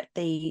look at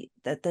the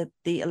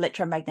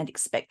electromagnetic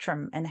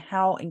spectrum and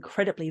how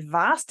incredibly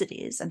vast it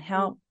is, and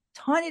how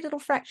tiny little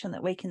fraction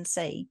that we can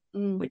see,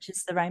 which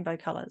is the rainbow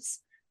colors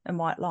and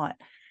white light.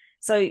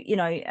 So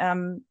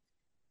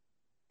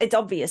it's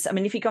obvious. I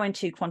mean, if you go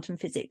into quantum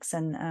physics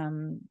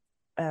and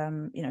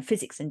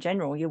physics in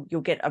general,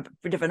 you'll get a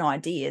bit of an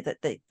idea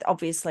that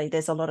obviously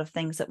there's a lot of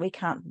things that we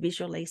can't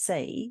visually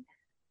see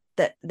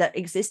that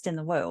exist in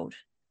the world,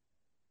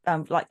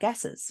 like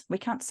gases. We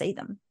can't see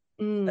them,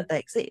 but they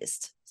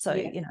exist. So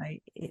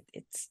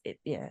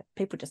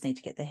people just need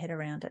to get their head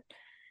around it.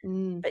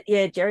 But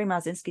Jerry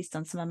Marzinski's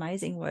done some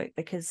amazing work,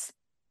 because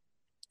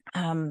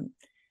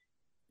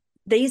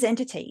these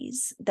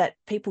entities that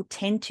people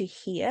tend to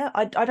hear,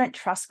 I don't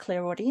trust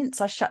clairaudience.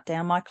 I shut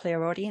down my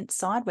clairaudience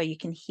side where you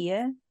can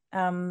hear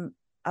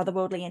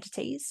otherworldly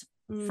entities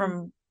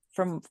from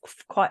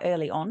quite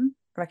early on.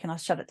 I reckon I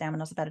shut it down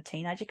when I was about a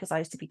teenager, because I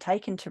used to be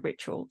taken to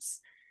rituals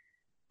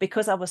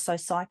because I was so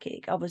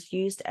psychic. I was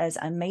used as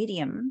a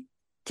medium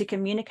to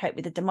communicate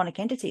with the demonic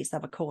entities they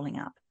were calling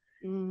up.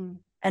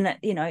 And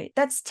you know,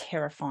 that's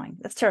terrifying.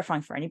 That's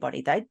terrifying for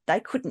anybody. They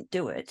couldn't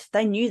do it.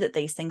 They knew that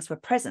these things were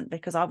present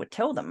because I would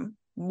tell them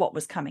what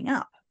was coming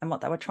up, and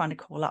what they were trying to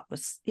call up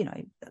was, you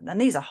know, and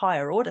these are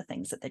higher order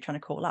things that they're trying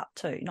to call up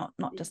too, not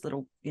just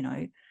little, you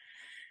know,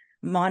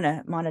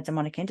 minor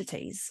demonic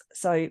entities.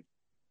 So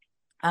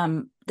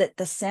that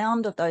the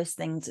sound of those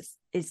things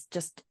is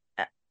just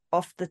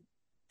off the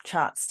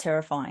charts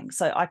terrifying.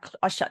 So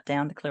I shut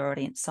down the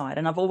clairaudience side,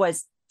 and I've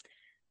always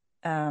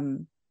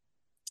had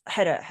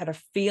a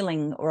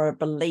feeling or a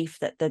belief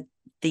that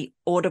the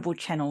audible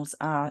channels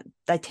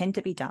they tend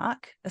to be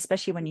dark,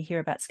 especially when you hear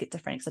about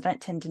schizophrenics. They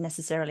don't tend to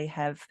necessarily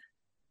have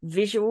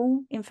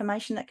visual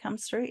information that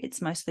comes through.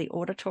 It's mostly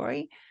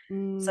auditory.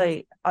 So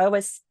I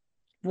always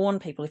warn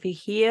people, if you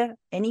hear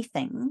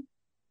anything,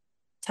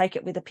 take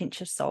it with a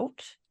pinch of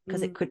salt,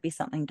 because it could be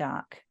something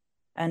dark.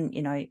 And,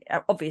 you know,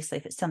 obviously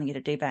if it's telling you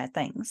to do bad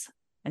things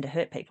and to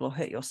hurt people or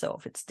hurt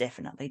yourself, it's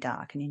definitely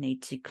dark, and you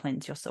need to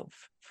cleanse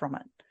yourself from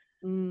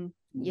it.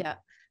 Yeah.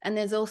 And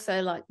there's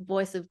also like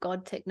voice of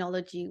God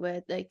technology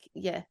where they,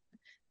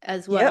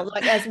 as well,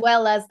 like as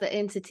well as the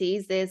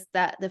entities, there's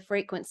the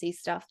frequency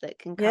stuff that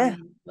can come in as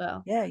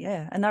well.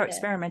 And they're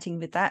experimenting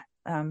with that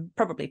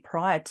probably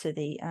prior to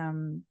the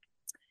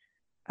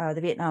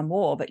Vietnam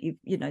War, but you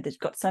know, there's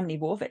got so many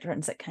war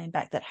veterans that came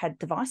back that had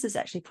devices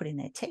actually put in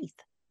their teeth,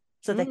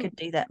 so they could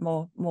do that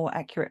more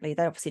accurately.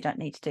 They obviously don't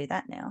need to do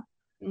that now.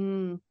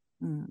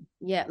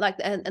 Yeah, like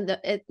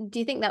do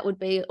you think that would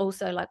be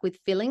also like with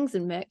fillings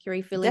and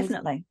mercury fillings?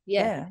 Definitely.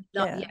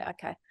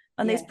 Okay.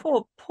 And these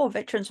poor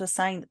veterans were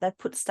saying that they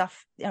put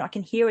stuff, you know, I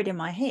can hear it in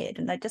my head,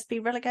 and they'd just be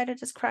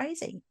relegated as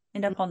crazy,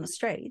 end up on the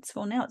streets.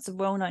 Well, now it's a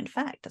well-known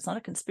fact. It's not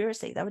a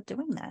conspiracy. They were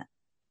doing that.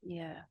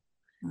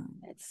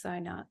 It's so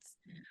nuts.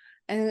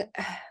 And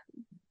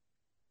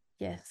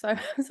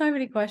so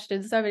many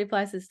questions, so many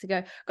places to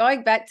go.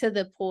 Going back to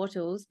the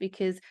portals,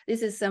 because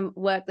this is some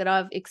work that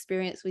I've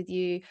experienced with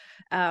you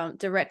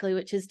directly,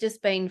 which has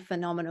just been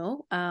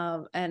phenomenal,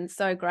 and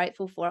so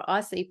grateful for it.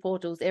 I see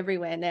portals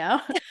everywhere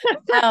now.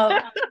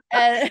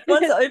 And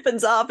once it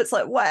opens up, it's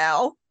like,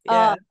 wow.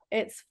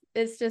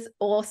 It's just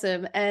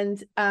awesome.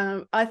 And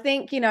I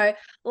think, you know,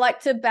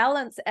 like to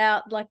balance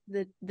out like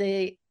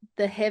the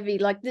heavy,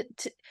 like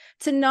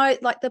to know,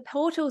 like the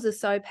portals are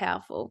so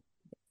powerful.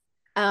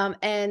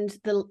 And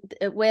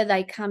where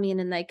they come in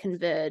and they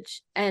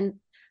converge, and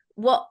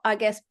what I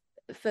guess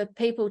for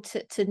people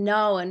to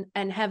know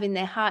and have in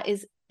their heart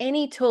is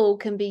any tool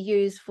can be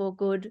used for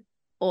good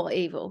or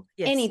evil.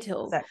 Any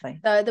tool. Exactly.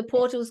 So the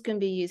portals can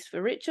be used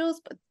for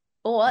rituals,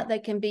 or they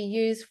can be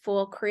used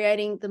for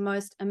creating the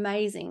most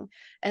amazing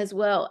as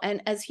well.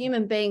 And as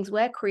human beings,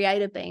 we're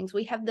creator beings.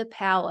 We have the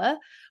power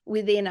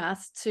within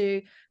us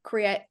to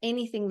create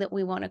anything that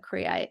we want to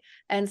create.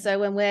 And so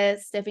when we're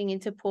stepping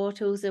into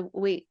portals,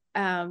 we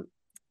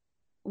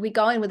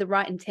go in with the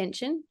right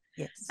intention,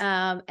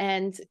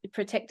 and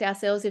protect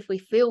ourselves if we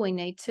feel we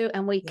need to,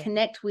 and we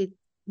connect with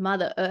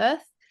Mother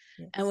Earth,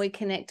 and we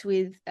connect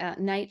with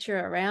nature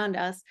around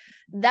us.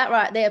 That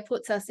right there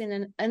puts us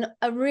in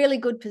a really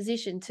good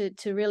position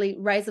to really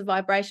raise the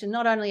vibration,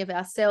 not only of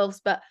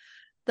ourselves but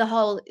the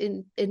whole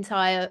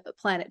entire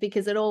planet,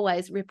 because it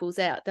always ripples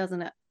out,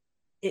 doesn't it?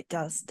 It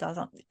does.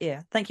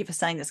 Yeah. Thank you for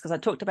saying this, because I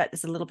talked about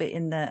this a little bit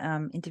in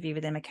the interview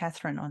with Emma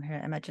Catherine on her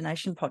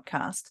Imagination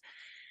podcast.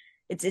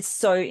 It's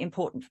so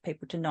important for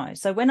people to know.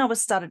 So when I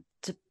was started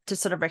to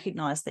sort of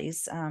recognize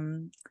these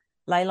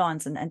ley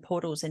lines and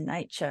portals in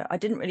nature, I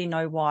didn't really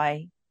know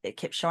why it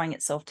kept showing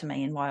itself to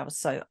me, and why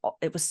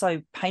it was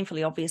so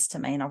painfully obvious to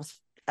me, and I was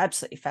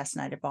absolutely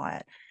fascinated by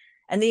it.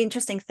 And the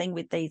interesting thing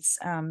with these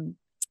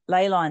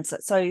ley lines,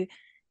 so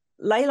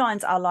ley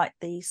lines are like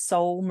the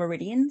soul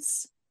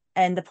meridians,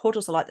 and the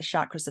portals are like the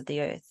chakras of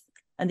the earth.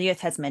 And the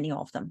earth has many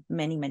of them.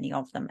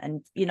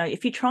 And, you know,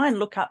 if you try and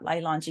look up ley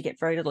lines, you get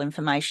very little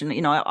information.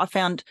 You know, I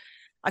found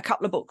a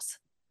couple of books,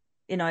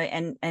 you know,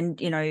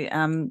 and you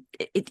know,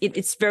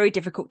 it's very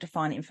difficult to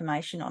find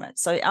information on it.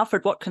 So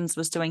Alfred Watkins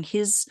was doing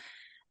his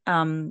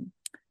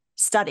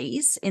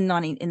studies in the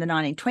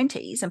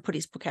 1920s and put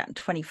his book out in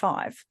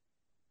 25.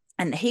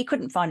 And he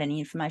couldn't find any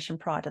information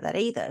prior to that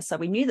either. So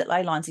we knew that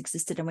ley lines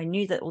existed, and we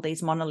knew that all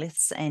these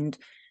monoliths and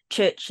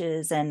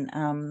churches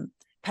and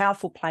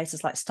powerful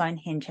places like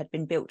Stonehenge had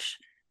been built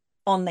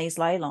on these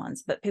ley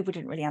lines, but people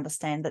didn't really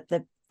understand that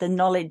the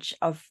knowledge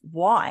of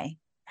why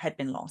had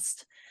been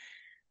lost.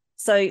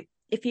 So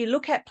if you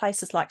look at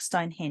places like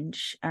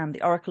Stonehenge,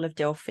 the Oracle of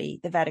Delphi,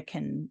 the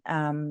Vatican,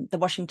 the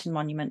Washington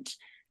Monument,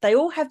 they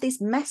all have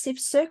these massive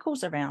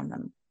circles around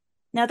them.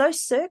 Now,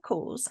 those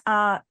circles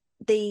are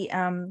the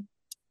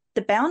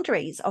the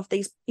boundaries of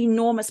these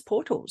enormous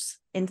portals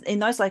in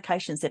those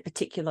locations. They're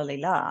particularly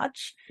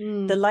large.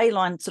 The ley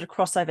line sort of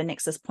crossover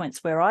nexus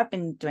points where I've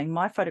been doing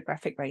my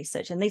photographic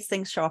research, and these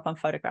things show up on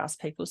photographs,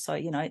 people, so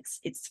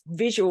it's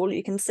visual,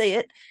 you can see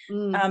it.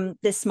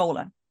 They're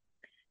smaller.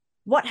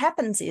 What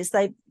happens is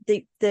the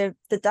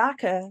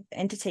darker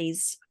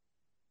entities,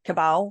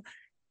 cabal,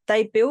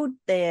 they build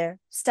their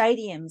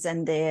stadiums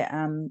and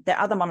their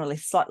other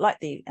monoliths, like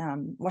the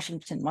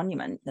Washington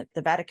Monument,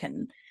 the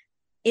Vatican,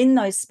 in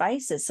those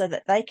spaces, so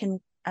that they can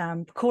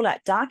call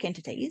out dark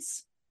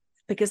entities,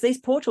 because these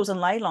portals and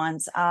ley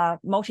lines are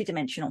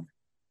multidimensional.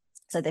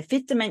 So they're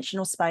fifth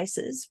dimensional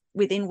spaces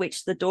within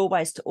which the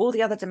doorways to all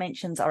the other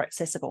dimensions are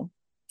accessible.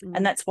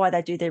 And that's why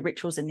they do their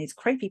rituals in these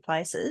creepy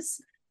places.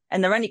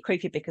 And they're only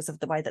creepy because of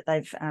the way that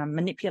they've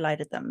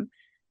manipulated them,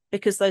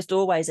 because those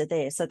doorways are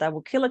there. So they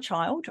will kill a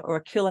child or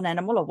kill an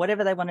animal or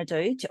whatever they want to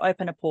do to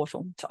open a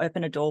portal, to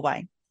open a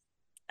doorway,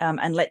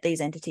 and let these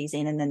entities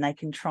in, and then they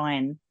can try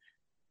and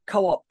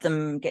co-opt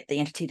them, get the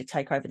entity to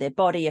take over their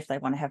body if they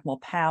want to have more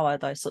power,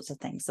 those sorts of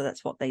things. So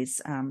that's what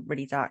these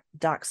really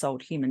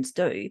dark-souled humans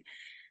do.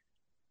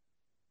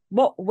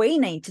 What we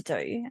need to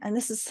do, and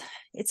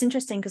it's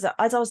interesting because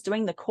as I was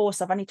doing the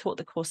course, I've only taught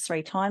the course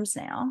 3 times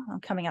now. I'm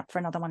coming up for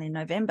another one in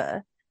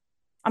November.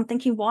 I'm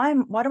thinking, why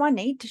do I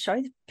need to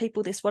show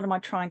people this? What am I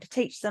trying to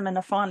teach them? And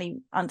I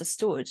finally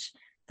understood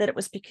that it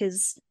was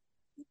because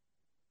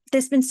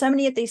there's been so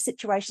many of these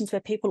situations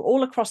where people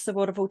all across the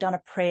world have all done a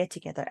prayer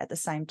together at the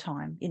same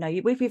time.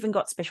 We've even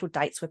got special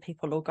dates where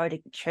people all go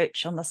to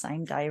church on the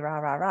same day, rah,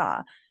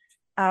 rah,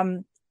 rah.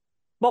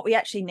 What we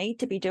actually need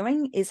to be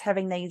doing is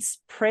having these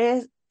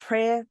prayer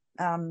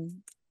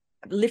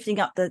lifting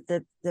up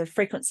the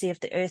frequency of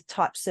the earth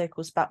type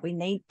circles, but we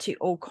need to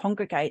all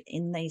congregate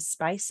in these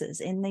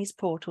spaces, in these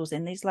portals,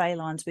 in these ley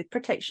lines, with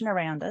protection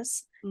around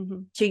us,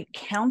 to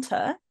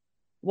counter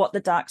what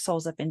the dark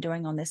souls have been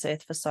doing on this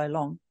earth for so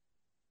long.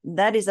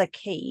 That is a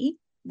key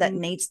that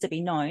needs to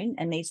be known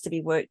and needs to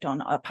be worked on.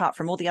 Apart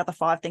from all the other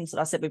 5 things that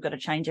I said, we've got to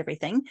change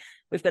everything.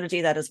 We've got to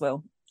do that as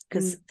well,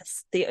 because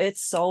the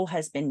earth's soul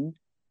has been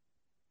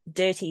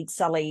dirtied,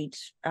 sullied,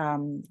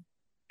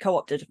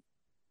 co-opted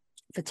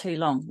for too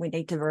long. We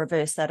need to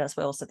reverse that as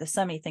well. So there's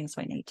so many things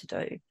we need to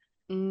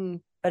do,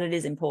 but it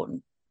is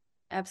important.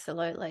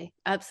 Absolutely.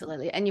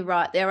 And you're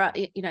right. There are,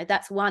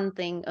 that's one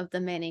thing of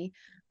the many.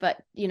 But,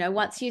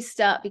 once you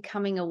start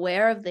becoming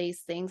aware of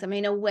these things,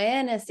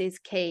 awareness is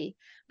key,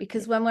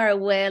 because when we're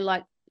aware,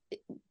 like,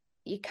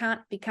 you can't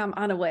become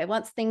unaware.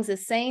 Once things are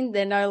seen,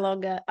 they're no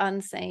longer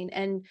unseen,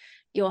 and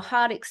your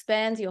heart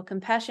expands, your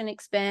compassion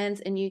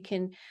expands, and you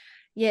can,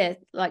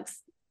 like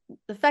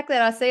the fact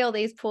that I see all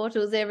these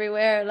portals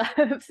everywhere, like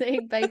I'm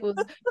seeing people's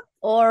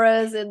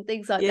auras and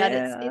things like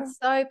that. It's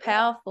so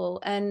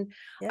powerful. And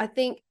I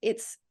think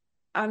it's,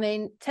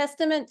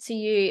 testament to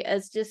you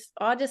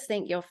I just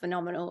think you're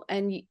phenomenal.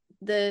 And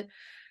the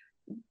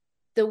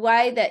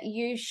way that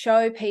you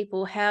show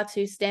people how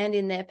to stand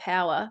in their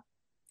power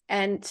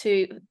and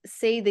to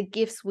see the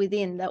gifts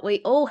within that we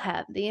all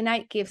have, the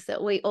innate gifts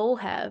that we all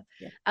have.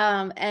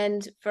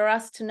 And for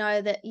us to know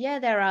that,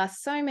 there are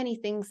so many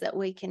things that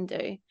we can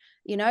do.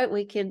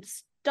 We can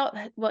stop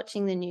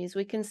watching the news.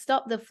 We can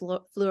stop the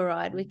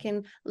fluoride. We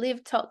can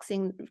live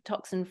toxin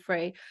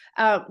free.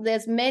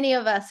 There's many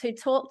of us who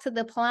talk to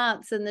the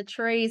plants and the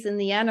trees and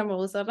the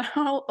animals. I've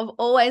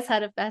always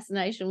had a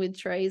fascination with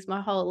trees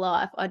my whole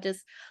life. I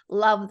just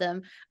love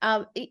them.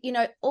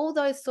 All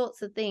those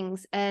sorts of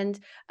things. And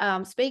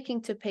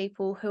speaking to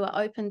people who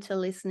are open to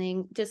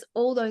listening, just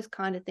all those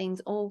kind of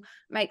things all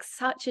make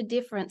such a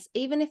difference.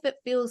 Even if it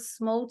feels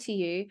small to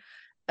you,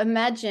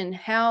 imagine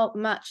how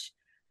much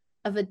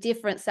of a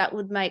difference that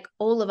would make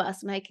all of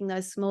us making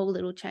those small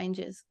little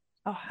changes.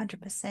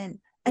 100%.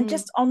 And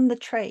just on the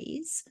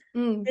trees,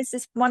 there's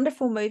this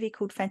wonderful movie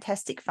called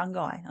Fantastic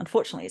Fungi.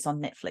 Unfortunately, it's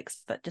on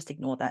Netflix, but just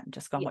ignore that and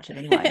just go and watch it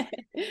anyway.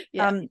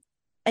 And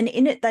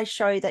in it, they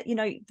show that,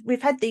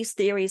 we've had these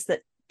theories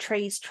that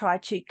trees try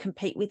to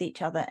compete with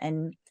each other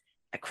and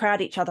crowd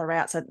each other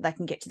out so that they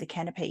can get to the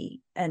canopy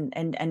and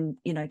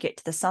get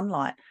to the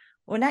sunlight.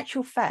 Well, in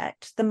actual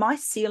fact, the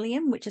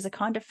mycelium, which is a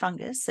kind of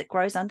fungus that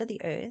grows under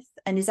the earth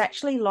and is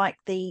actually like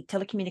the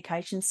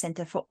telecommunications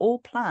center for all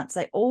plants,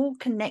 they all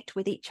connect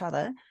with each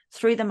other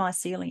through the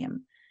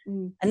mycelium.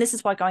 And this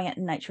is why going out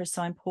in nature is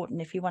so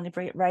important. If you want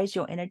to raise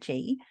your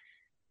energy,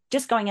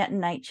 just going out in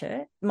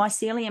nature,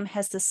 mycelium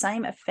has the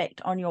same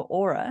effect on your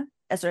aura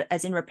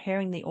as in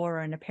repairing the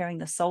aura and repairing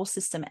the soul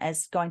system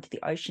as going to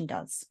the ocean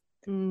does.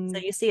 So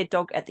you see a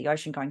dog at the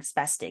ocean going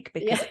spastic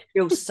because it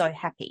feels so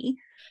happy.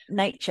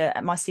 Nature,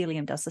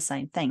 mycelium does the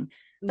same thing.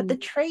 But the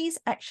trees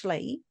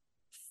actually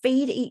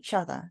feed each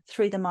other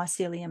through the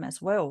mycelium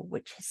as well,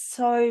 which is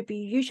so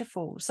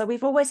beautiful. So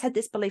we've always had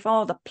this belief,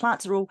 the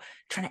plants are all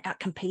trying to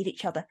outcompete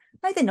each other.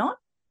 No, they're not.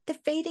 They're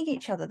feeding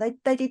each other.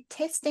 They did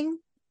testing.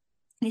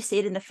 You see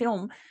it in the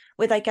film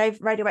where they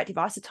gave radioactive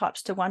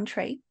isotopes to one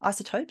tree,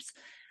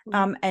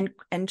 and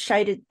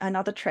shaded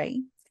another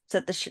tree So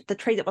the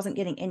tree that wasn't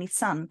getting any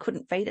sun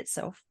couldn't feed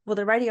itself. Well,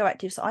 the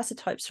radioactive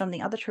isotopes from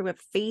the other tree were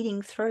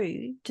feeding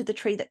through to the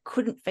tree that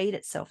couldn't feed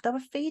itself. They were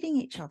feeding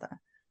each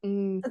other.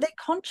 So they're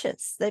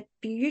conscious. They're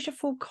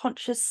beautiful,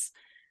 conscious,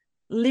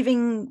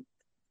 living,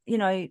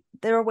 they're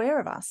aware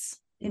of us.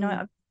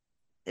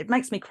 It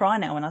makes me cry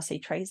now when I see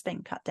trees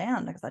being cut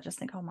down, because I just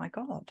think, oh my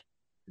God.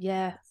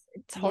 Yeah.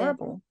 It's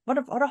horrible. What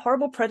a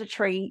horrible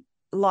predatory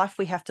life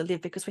we have to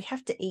live, because we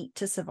have to eat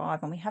to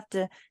survive and we have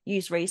to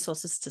use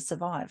resources to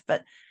survive.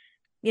 But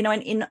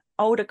in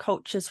older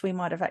cultures, we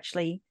might have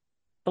actually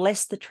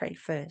blessed the tree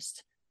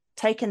first,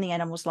 taken the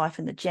animal's life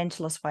in the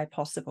gentlest way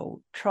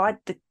possible, tried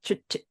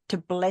to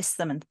bless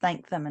them and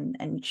thank them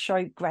and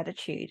show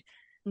gratitude.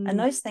 And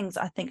those things,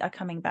 I think, are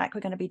coming back.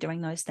 We're going to be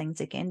doing those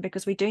things again,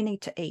 because we do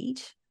need to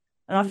eat.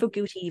 And I feel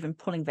guilty even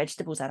pulling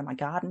vegetables out of my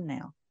garden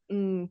now.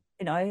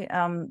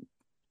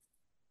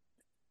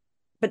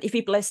 But if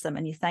you bless them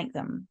and you thank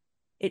them,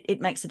 it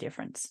makes a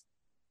difference.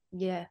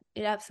 Yeah,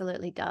 it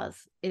absolutely does.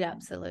 It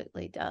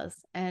absolutely does.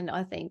 And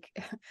I think,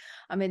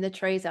 the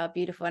trees are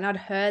beautiful. And I'd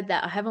heard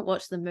that. I haven't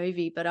watched the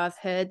movie, but I've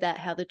heard that,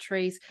 how the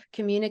trees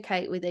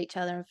communicate with each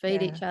other and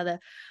feed each other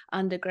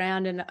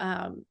underground. And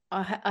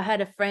I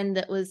had a friend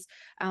that was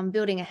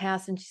building a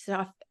house, and she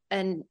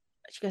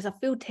goes, I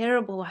feel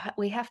terrible.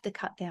 We have to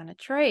cut down a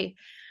tree.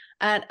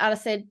 And I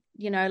said,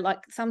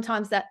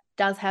 sometimes that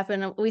does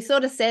happen. We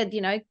sort of said,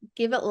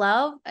 give it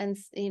love and,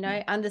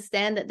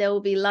 understand that there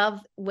will be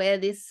love where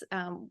this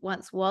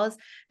once was,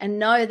 and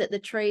know that the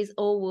trees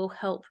all will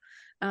help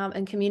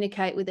and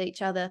communicate with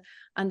each other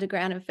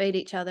underground and feed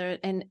each other,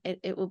 and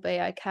it will be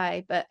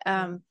okay. But,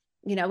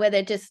 where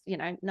they're just,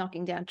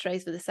 knocking down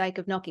trees for the sake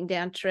of knocking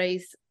down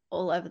trees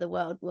all over the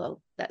world,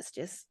 well, that's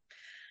just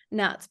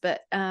nuts.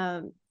 But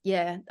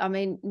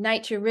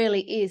nature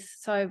really is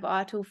so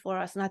vital for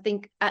us. And I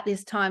think at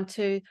this time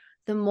too,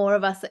 the more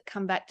of us that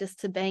come back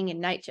just to being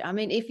in nature.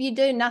 If you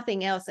do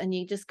nothing else and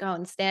you just go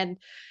and stand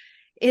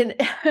in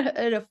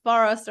a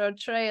forest or a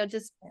tree or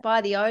just by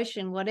the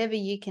ocean, wherever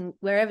you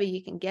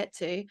can get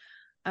to,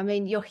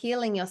 you're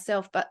healing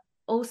yourself, but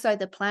also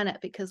the planet,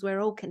 because we're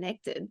all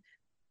connected.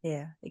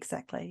 Yeah,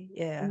 exactly.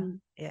 Yeah.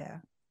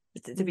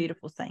 It's a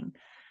beautiful thing.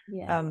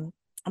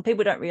 And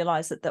people don't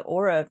realize that the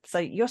aura, so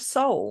your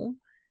soul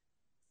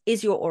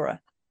is your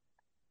aura,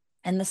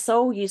 and the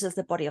soul uses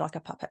the body like a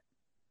puppet.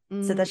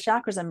 So the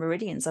chakras and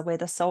meridians are where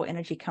the soul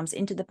energy comes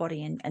into the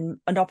body and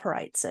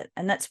operates it.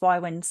 And that's why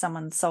when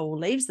someone's soul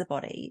leaves the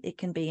body, it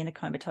can be in a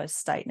comatose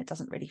state and it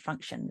doesn't really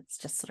function. It's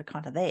just sort of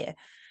kind of there,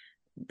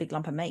 big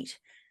lump of meat.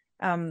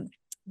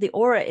 The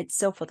aura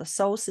itself, or the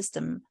soul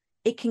system,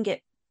 it can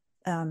get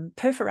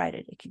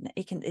perforated.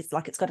 It's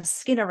like it's got a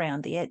skin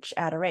around the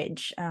outer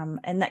edge,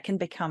 and that can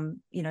become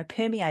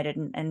permeated,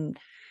 and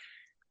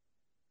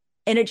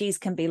energies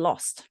can be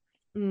lost.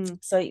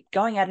 So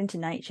going out into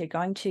nature,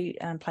 going to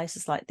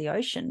places like the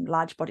ocean,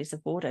 large bodies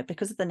of water,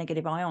 because of the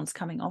negative ions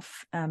coming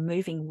off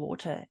moving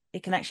water,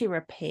 it can actually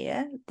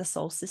repair the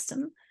soul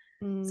system.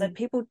 So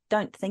people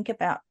don't think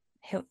about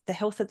the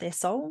health of their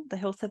soul, the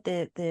health of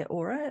their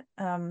aura.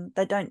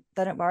 They don't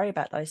worry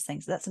about those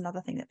things. That's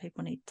another thing that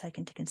people need to take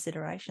into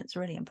consideration. It's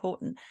really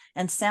important.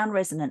 And sound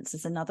resonance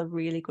is another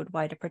really good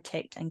way to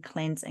protect and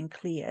cleanse and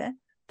clear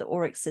the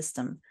auric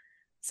system.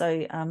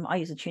 So I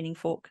use a tuning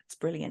fork. It's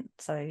brilliant.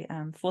 So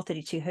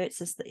 432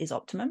 hertz is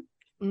optimum.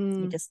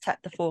 You just tap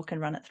the fork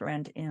and run it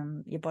around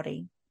your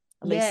body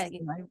at least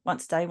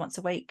once a day, once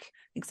a week.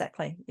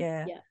 Exactly.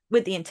 Yeah.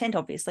 With the intent,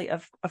 obviously,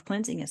 of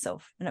cleansing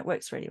yourself, and it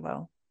works really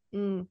well.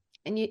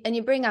 And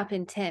you bring up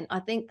intent. I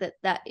think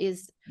that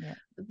is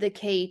the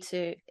key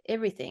to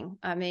everything.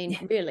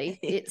 Really,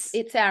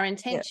 it's our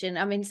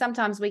intention.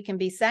 Sometimes we can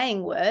be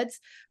saying words,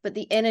 but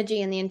the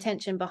energy and the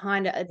intention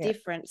behind it are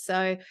different.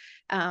 So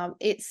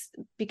it's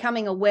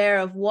becoming aware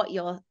of what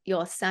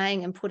you're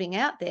saying and putting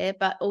out there,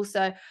 but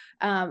also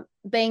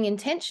being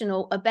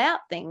intentional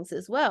about things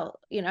as well.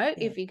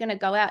 If you're going to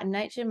go out in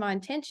nature, my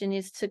intention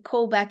is to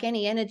call back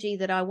any energy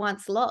that I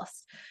once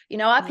lost.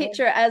 I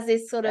picture it as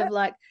this sort of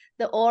like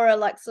the aura,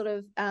 like sort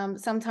of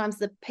sometimes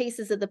the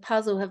pieces of the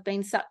puzzle have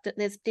been sucked.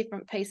 There's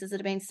different pieces that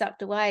have been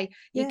sucked away.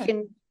 You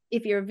can,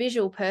 if you're a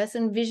visual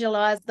person,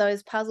 visualize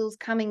those puzzles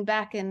coming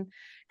back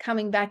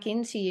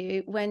into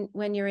you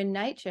when you're in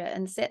nature,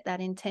 and set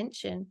that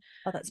intention.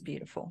 Oh, that's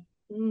beautiful.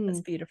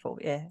 That's beautiful.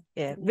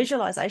 Yeah.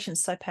 Visualization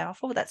is so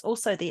powerful. That's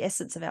also the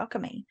essence of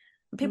alchemy.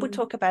 When people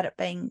talk about it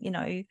being,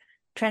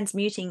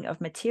 transmuting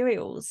of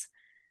materials,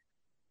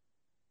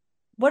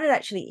 what it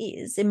actually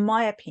is, in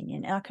my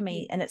opinion,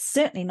 alchemy, and it's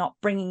certainly not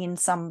bringing in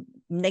some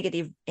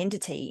negative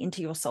entity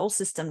into your soul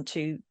system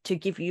to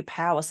give you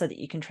power so that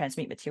you can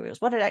transmute materials.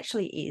 What it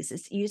actually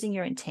is using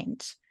your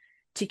intent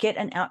to get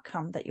an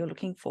outcome that you're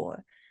looking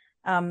for.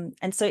 And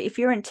so if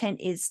your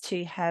intent is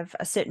to have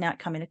a certain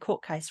outcome in a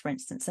court case, for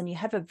instance, and you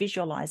have a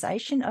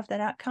visualization of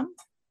that outcome,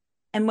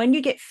 and when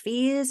you get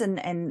fears and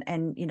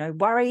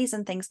worries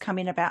and things come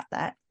in about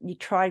that, you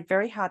try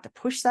very hard to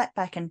push that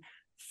back and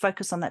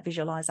focus on that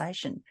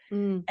visualization.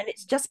 And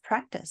it's just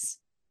practice,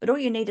 but all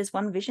you need is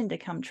one vision to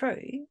come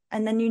true,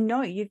 and then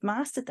you've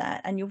mastered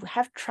that, and you'll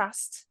have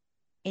trust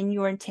in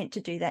your intent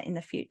to do that in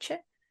the future.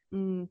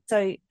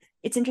 So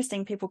it's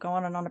interesting, people go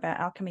on and on about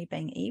alchemy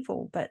being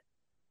evil, but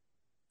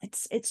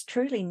it's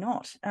truly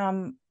not.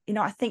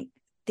 I think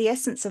the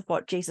essence of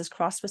what Jesus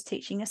Christ was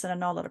teaching us, and I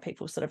know a lot of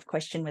people sort of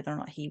question whether or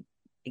not he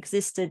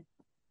existed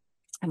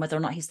and whether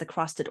or not he's the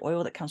crusted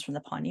oil that comes from the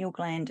pineal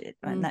gland,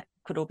 and that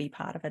could all be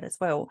part of it as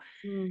well.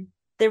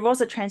 There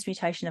was a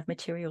transmutation of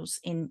materials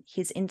in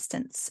his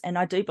instance, and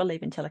I do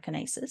believe in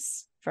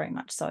telekinesis, very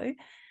much so.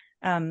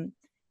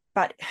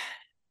 But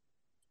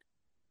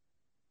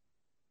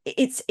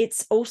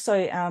it's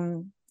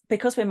also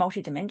because we're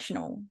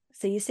multidimensional.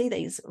 So you see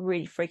these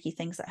really freaky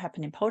things that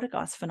happen in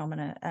poltergeist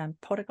phenomena,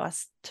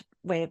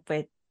 where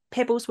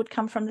pebbles would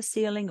come from the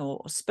ceiling,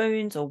 or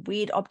spoons, or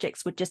weird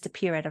objects would just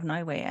appear out of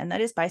nowhere, and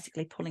that is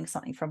basically pulling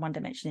something from one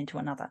dimension into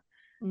another.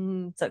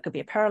 So it could be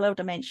a parallel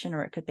dimension,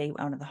 or it could be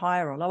one of the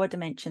higher or lower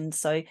dimensions.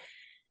 So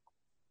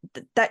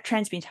that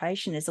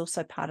transmutation is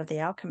also part of the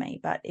alchemy,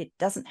 but it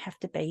doesn't have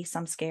to be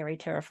some scary,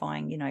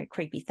 terrifying,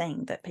 creepy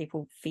thing that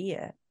people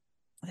fear.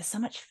 There's so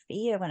much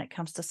fear when it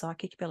comes to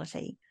psychic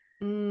ability.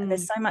 And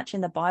there's so much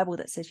in the Bible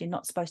that says you're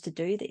not supposed to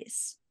do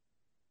this.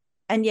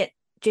 And yet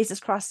Jesus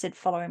Christ said,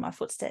 follow in my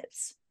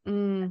footsteps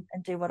and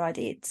do what I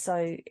did.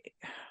 So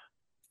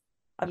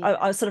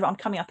I'm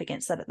coming up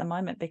against that at the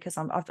moment, because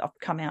I've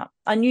come out.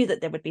 I knew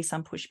that there would be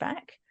some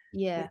pushback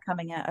with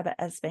coming out about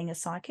as being a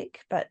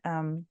psychic, but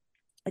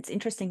it's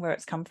interesting where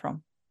it's come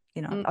from.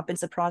 I've been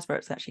surprised where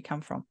it's actually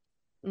come from.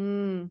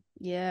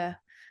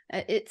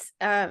 It's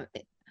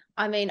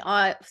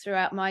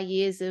throughout my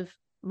years of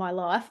my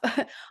life,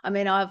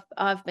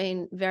 I've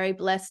been very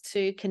blessed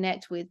to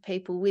connect with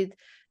people with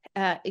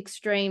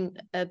extreme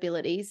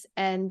abilities,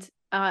 and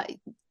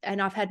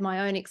I've had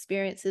my own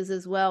experiences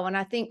as well. And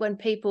I think when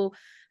people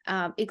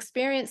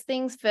experience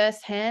things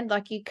firsthand,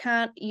 like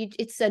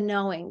it's a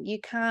knowing.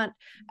 You can't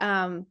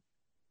go,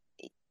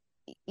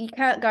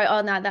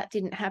 oh no, that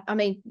didn't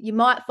happen. You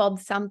might fob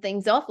some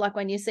things off, like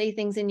when you see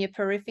things in your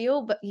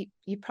peripheral, but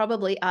you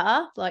probably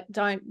are, like,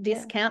 don't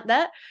discount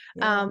that.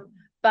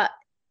 But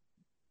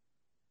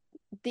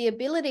the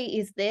ability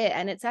is there,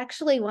 and it's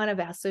actually one of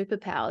our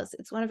superpowers.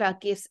 It's one of our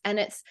gifts, and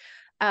it's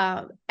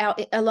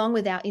along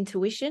with our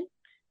intuition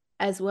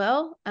as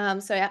well.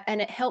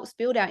 And it helps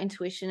build our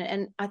intuition.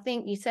 And I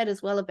think you said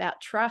as well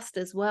about trust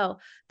as well.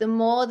 The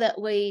more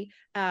that we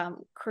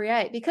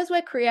create, because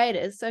we're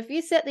creators. So if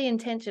you set the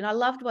intention, I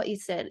loved what you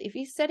said. If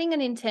you're setting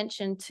an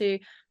intention to,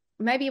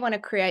 maybe you want to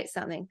create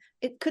something,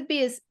 it could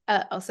be as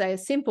I'll say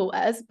as simple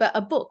as, but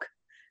a book.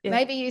 Yeah.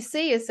 Maybe you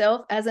see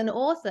yourself as an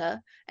author,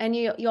 and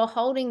you're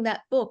holding that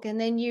book, and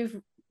then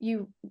you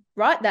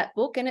write that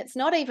book, and it's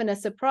not even a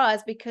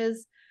surprise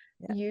because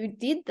you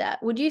did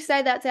that. Would you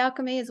say that's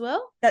alchemy as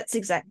well? That's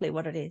exactly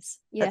what it is.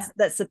 Yeah.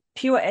 That's the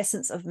pure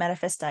essence of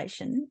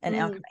manifestation and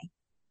alchemy.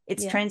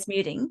 It's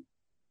transmuting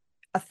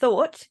a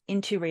thought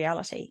into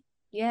reality.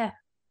 Yeah.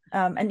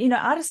 And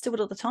artists do it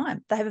all the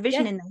time. They have a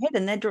vision in their head,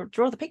 and they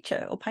draw the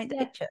picture or paint the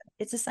picture.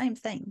 It's the same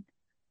thing.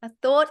 A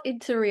thought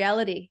into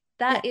reality.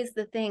 That is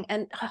the thing.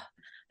 And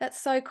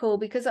that's so cool,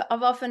 because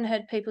I've often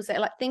heard people say,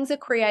 like, things are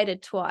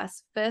created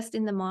twice, first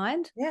in the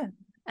mind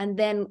and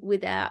then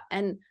without.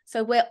 And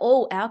so we're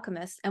all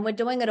alchemists, and we're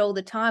doing it all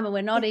the time, and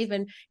we're not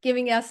even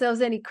giving ourselves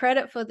any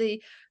credit for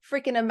the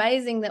freaking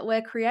amazing that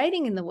we're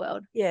creating in the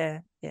world.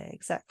 Yeah,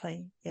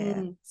 exactly.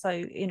 Yeah.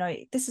 So,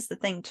 this is the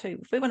thing too.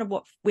 If we want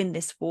to win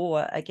this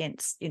war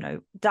against,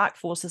 dark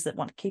forces that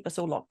want to keep us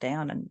all locked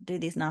down and do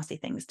these nasty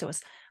things to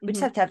us, we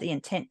just have to have the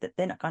intent that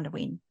they're not going to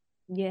win.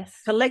 Yes.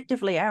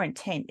 Collectively, our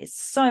intent is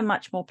so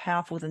much more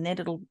powerful than their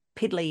little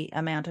piddly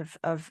amount of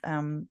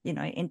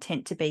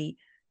intent to be,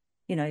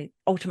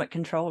 ultimate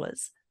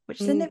controllers, which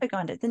they're never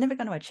going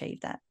to achieve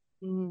that.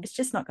 It's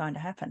just not going to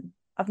happen.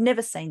 I've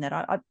never seen that.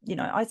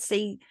 I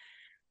see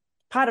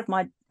part of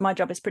my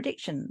job is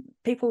prediction.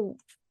 People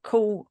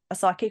call a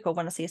psychic or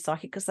want to see a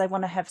psychic because they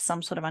want to have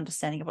some sort of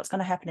understanding of what's going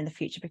to happen in the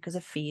future because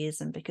of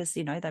fears, and because,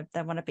 they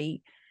want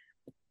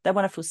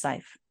to feel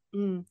safe.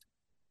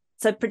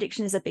 So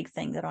prediction is a big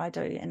thing that I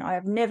do, and I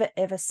have never,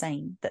 ever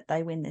seen that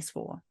they win this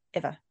war,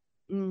 ever.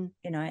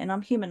 And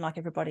I'm human like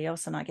everybody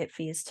else, and I get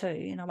fears too,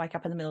 and I wake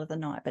up in the middle of the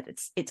night, but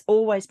it's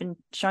always been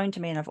shown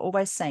to me, and I've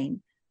always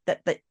seen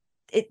that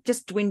it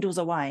just dwindles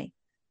away.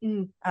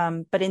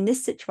 But in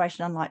this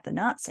situation, unlike the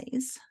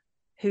Nazis,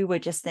 who were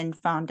just then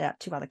farmed out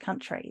to other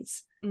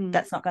countries,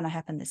 that's not going to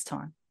happen this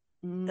time.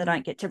 They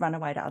don't get to run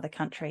away to other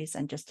countries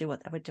and just do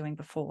what they were doing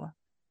before.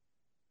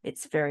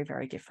 It's very,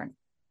 very different.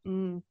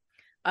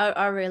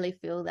 I really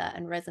feel that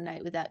and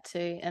resonate with that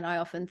too. And I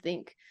often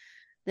think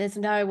there's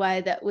no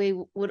way that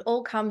we would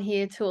all come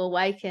here to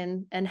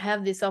awaken and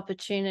have this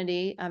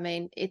opportunity.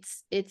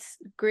 It's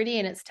gritty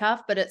and it's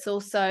tough, but it's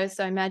also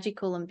so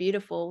magical and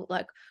beautiful.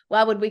 Like,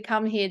 why would we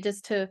come here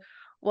just to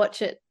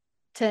watch it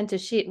turn to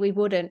shit? We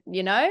wouldn't,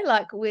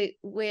 like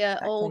we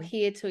are all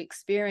here to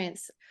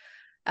experience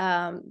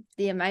the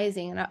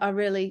amazing. And I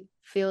really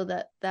feel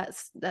that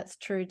that's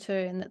true too,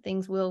 and that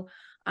things will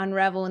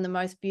unravel in the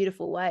most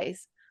beautiful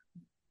ways.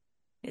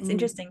 It's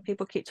interesting.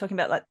 People keep talking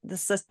about, like,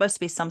 this is supposed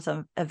to be some sort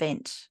of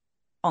event,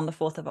 on the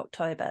 4th of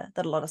October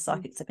that a lot of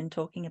psychics have been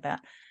talking about.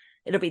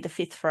 It'll be the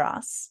 5th for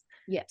us.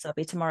 Yeah. So it'll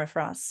be tomorrow for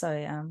us. So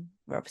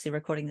we're obviously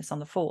recording this on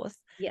the 4th.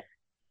 Yeah.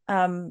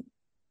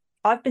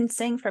 I've been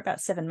seeing for about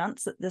 7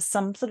 months that there's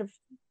some sort of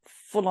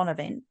full-on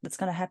event that's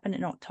going to happen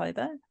in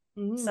October.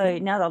 So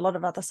now that a lot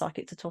of other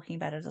psychics are talking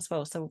about it as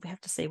well. So we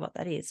have to see what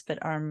that is.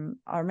 But I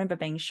remember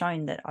being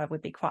shown that I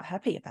would be quite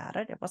happy about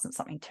it. It wasn't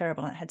something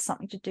terrible. And it had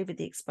something to do with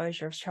the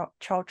exposure of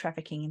child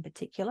trafficking in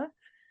particular.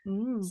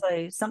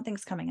 So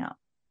something's coming up.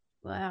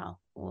 Wow.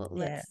 Well,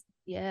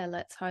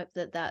 let's hope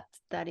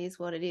that is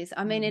what it is.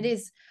 I mean, it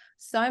is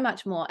so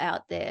much more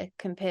out there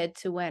compared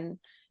to when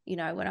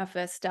I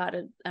first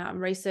started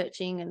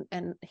researching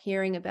and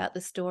hearing about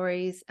the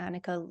stories.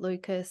 Annika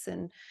Lucas,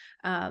 and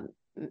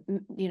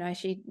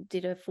she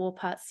did a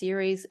 4-part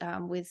series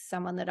with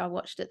someone that I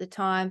watched at the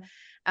time,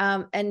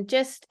 and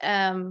just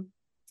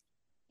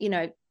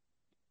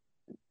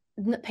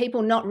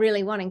people not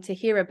really wanting to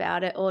hear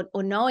about it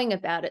or knowing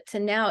about it, to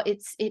now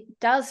it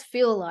does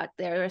feel like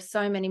there are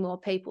so many more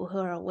people who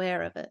are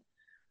aware of it.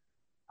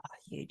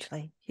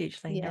 Hugely,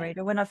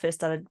 Nerita. When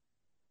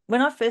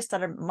I first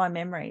started my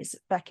memories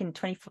back in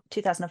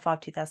 2005,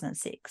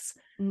 2006,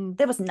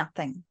 there was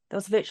nothing. There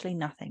was virtually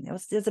nothing.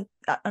 There's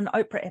an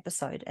Oprah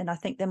episode, and I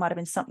think there might have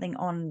been something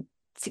on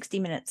 60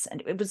 Minutes,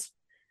 and it was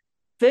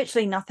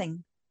virtually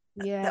nothing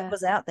that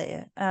was out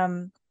there.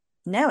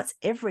 Now it's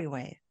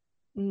everywhere.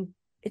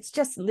 It's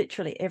just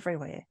literally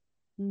everywhere.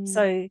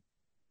 So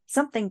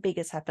something big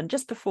has happened.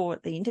 Just before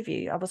the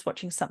interview, I was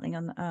watching something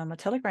on a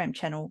Telegram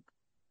channel,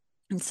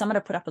 and someone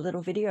had put up a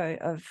little video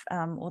of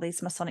all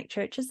these Masonic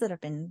churches that have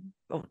been,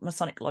 or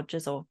Masonic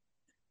lodges, or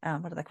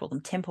what do they call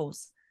them,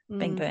 temples,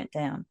 being burnt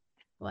down.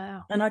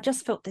 Wow. And I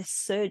just felt this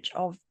surge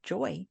of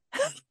joy.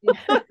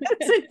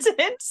 It's an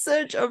intense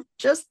surge of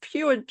just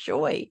pure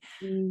joy,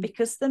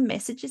 because the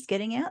message is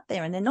getting out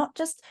there, and they're not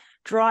just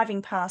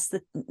driving past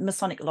the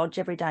Masonic lodge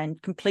every day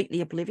and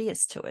completely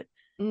oblivious to it.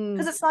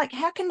 Because it's like,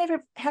 how can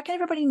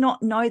everybody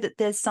not know that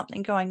there's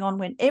something going on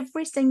when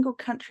every single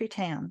country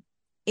town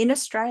in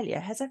Australia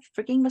has a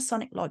frigging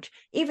Masonic lodge,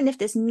 even if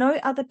there's no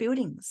other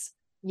buildings?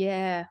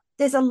 Yeah.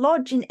 There's a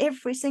lodge in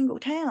every single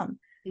town.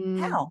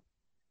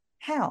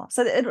 How?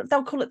 So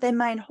they'll call it their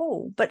main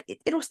hall, but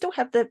it'll still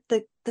have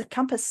the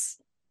compass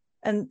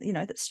and,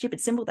 that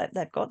stupid symbol that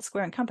they've got, the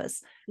square and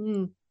compass.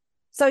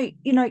 So,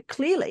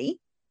 clearly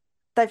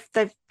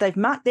they've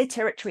marked their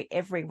territory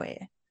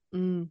everywhere.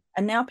 And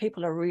now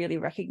people are really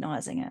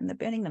recognizing it, and they're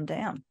burning them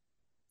down.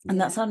 And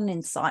that's not an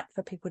insight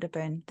for people to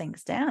burn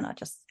things down. I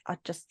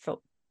just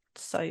felt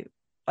so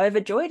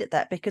overjoyed at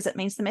that, because it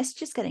means the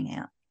message is getting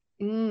out.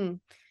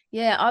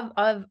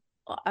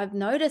 I've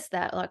noticed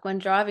that, like, when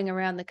driving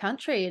around the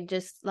country, and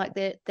just like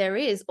there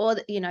is, or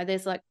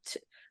there's like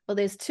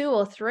there's 2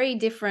 or 3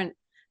 different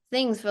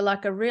things for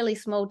like a really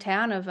small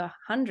town of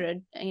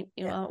 100.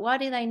 Why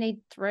do they need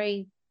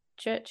 3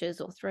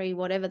 churches or 3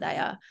 whatever they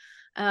are?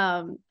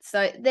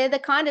 So they're the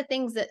kind of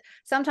things that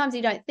sometimes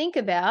you don't think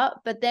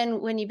about, but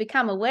then when you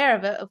become aware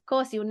of it, of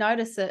course you'll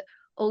notice it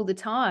all the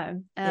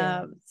time.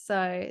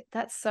 So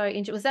that's so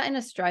interesting. Was that in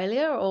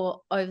Australia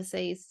or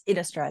overseas? In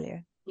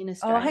Australia.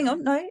 Oh, hang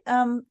on,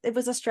 no, it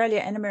was Australia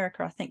and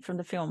America, I think, from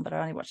the film, but I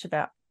only watched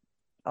about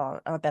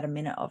a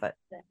minute of it.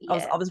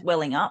 I was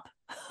welling up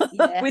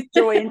with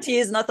joy and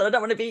tears, and I thought, I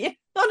don't want to be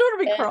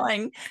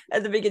crying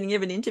at the beginning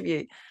of an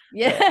interview.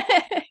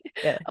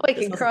 We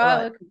can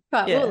cry,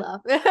 we'll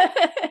laugh.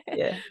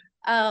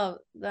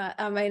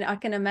 I mean, I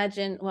can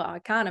imagine, well, I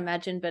can't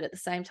imagine, but at the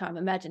same time,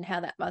 imagine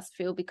how that must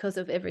feel because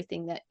of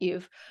everything that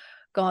you've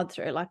gone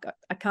through. Like,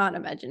 I can't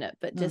imagine it,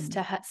 but just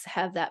to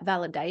have that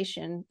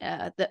validation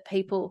that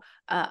people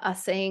are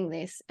seeing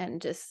this,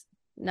 and just,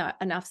 no,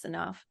 enough's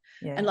enough.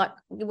 And like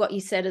what you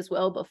said as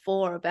well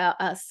before about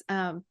us,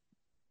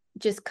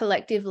 just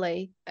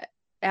collectively,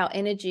 our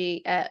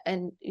energy,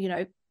 and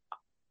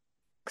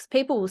because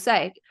people will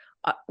say,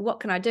 what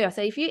can I do? I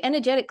say, if you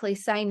energetically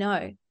say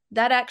no,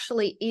 that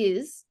actually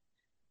is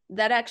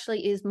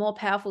more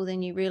powerful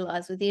than you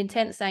realize, with the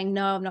intent saying,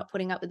 no, I'm not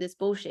putting up with this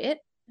bullshit.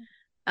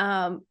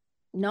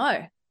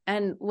 No.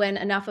 And when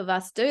enough of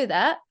us do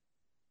that,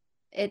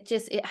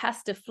 it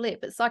has to flip.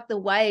 It's like the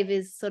wave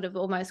is sort of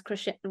almost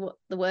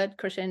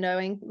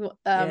crescendoing, you know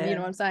what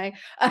I'm saying?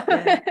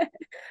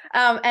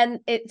 And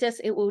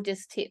it will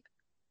just tip.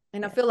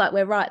 And I feel like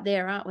we're right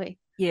there, aren't we?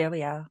 Yeah,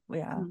 we are.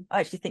 I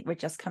actually think we're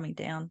just coming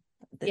down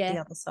the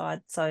other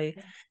side. So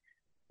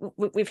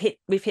we've hit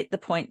the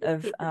point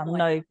of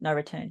no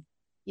return.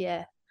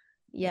 Yeah.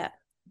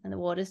 And the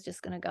water's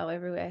just going to go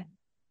everywhere.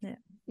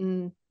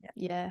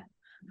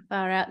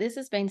 Far out. This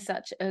has been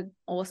such an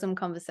awesome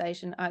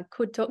conversation. I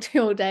could talk to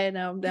you all day, and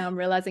now I'm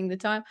realizing the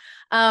time.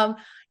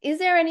 Is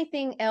there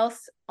anything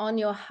else on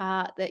your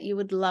heart that you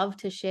would love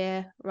to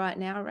share right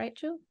now,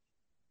 Rachel?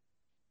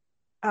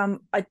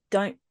 I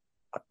don't.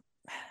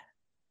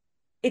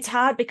 It's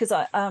hard because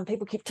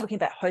people keep talking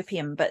about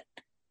hopium, but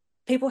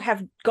people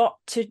have got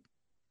to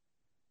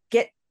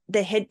get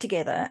their head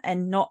together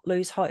and not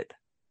lose hope.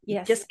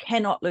 Yes. You just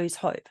cannot lose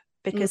hope.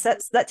 because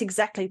that's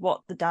exactly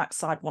what the dark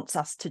side wants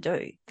us to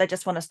do. They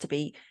just want us to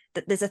be,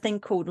 that there's a thing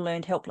called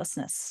learned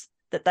helplessness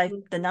that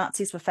the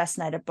Nazis were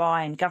fascinated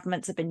by, and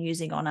governments have been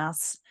using on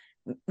us,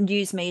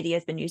 news media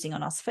has been using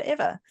on us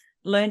forever.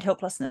 Learned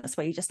helplessness,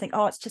 where you just think,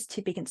 oh, it's just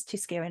too big and it's too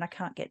scary and I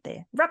can't get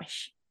there.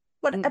 Rubbish.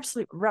 What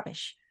absolute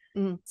rubbish.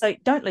 So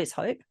don't lose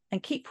hope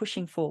and keep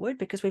pushing forward,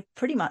 because we're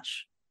pretty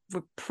much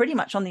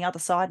on the other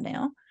side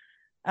now.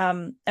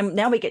 And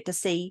now we get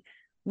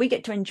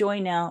to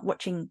enjoy now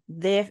watching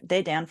their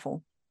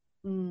downfall.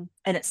 And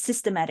it's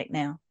systematic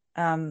now.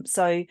 And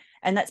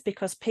that's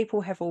because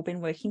people have all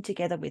been working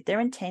together with their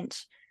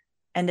intent,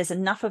 and there's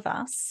enough of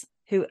us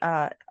who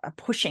are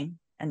pushing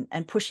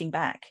and pushing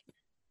back.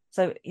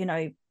 So,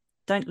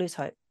 don't lose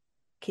hope.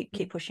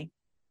 Keep pushing.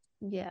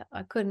 Yeah,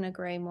 I couldn't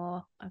agree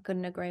more.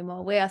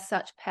 We are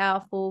such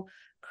powerful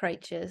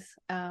creatures.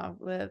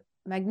 We're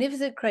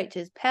magnificent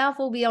creatures,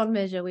 powerful beyond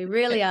measure. We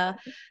really are.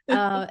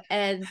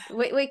 And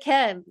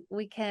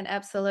we can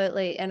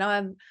absolutely. And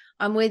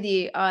I'm with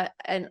you. I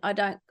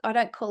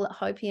don't call it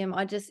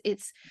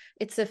hopium.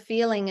 It's a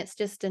feeling. It's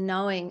just a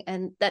knowing.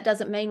 And that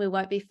doesn't mean we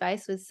won't be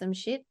faced with some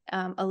shit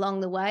along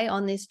the way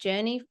on this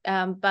journey.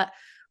 But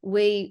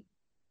we've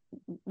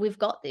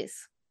got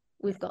this.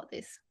 We've got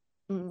this.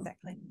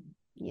 Exactly.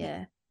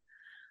 Yeah.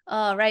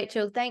 Oh,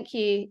 Rachel, thank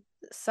you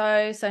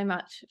so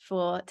much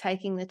for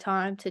taking the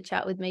time to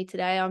chat with me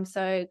today. I'm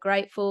so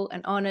grateful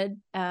and honored,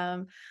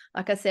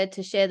 like I said,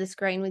 to share the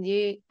screen with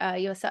you.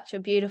 You're such a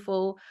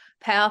beautiful,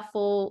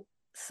 powerful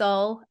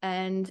soul,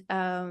 and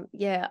I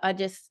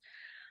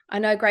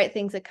know great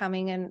things are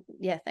coming, and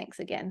thanks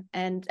again,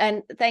 and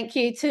thank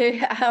you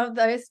to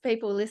those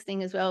people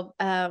listening as well,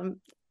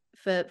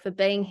 for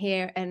being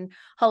here and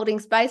holding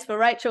space for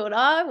Rachel and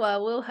I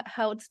while we'll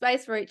hold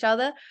space for each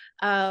other.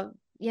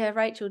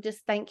 Rachel,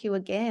 just thank you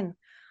again.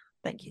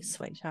 Thank you,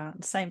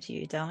 sweetheart. Same to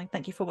you, darling.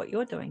 Thank you for what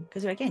you're doing,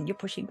 because again, you're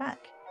pushing back.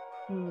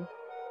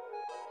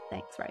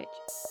 Thanks,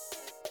 Rach.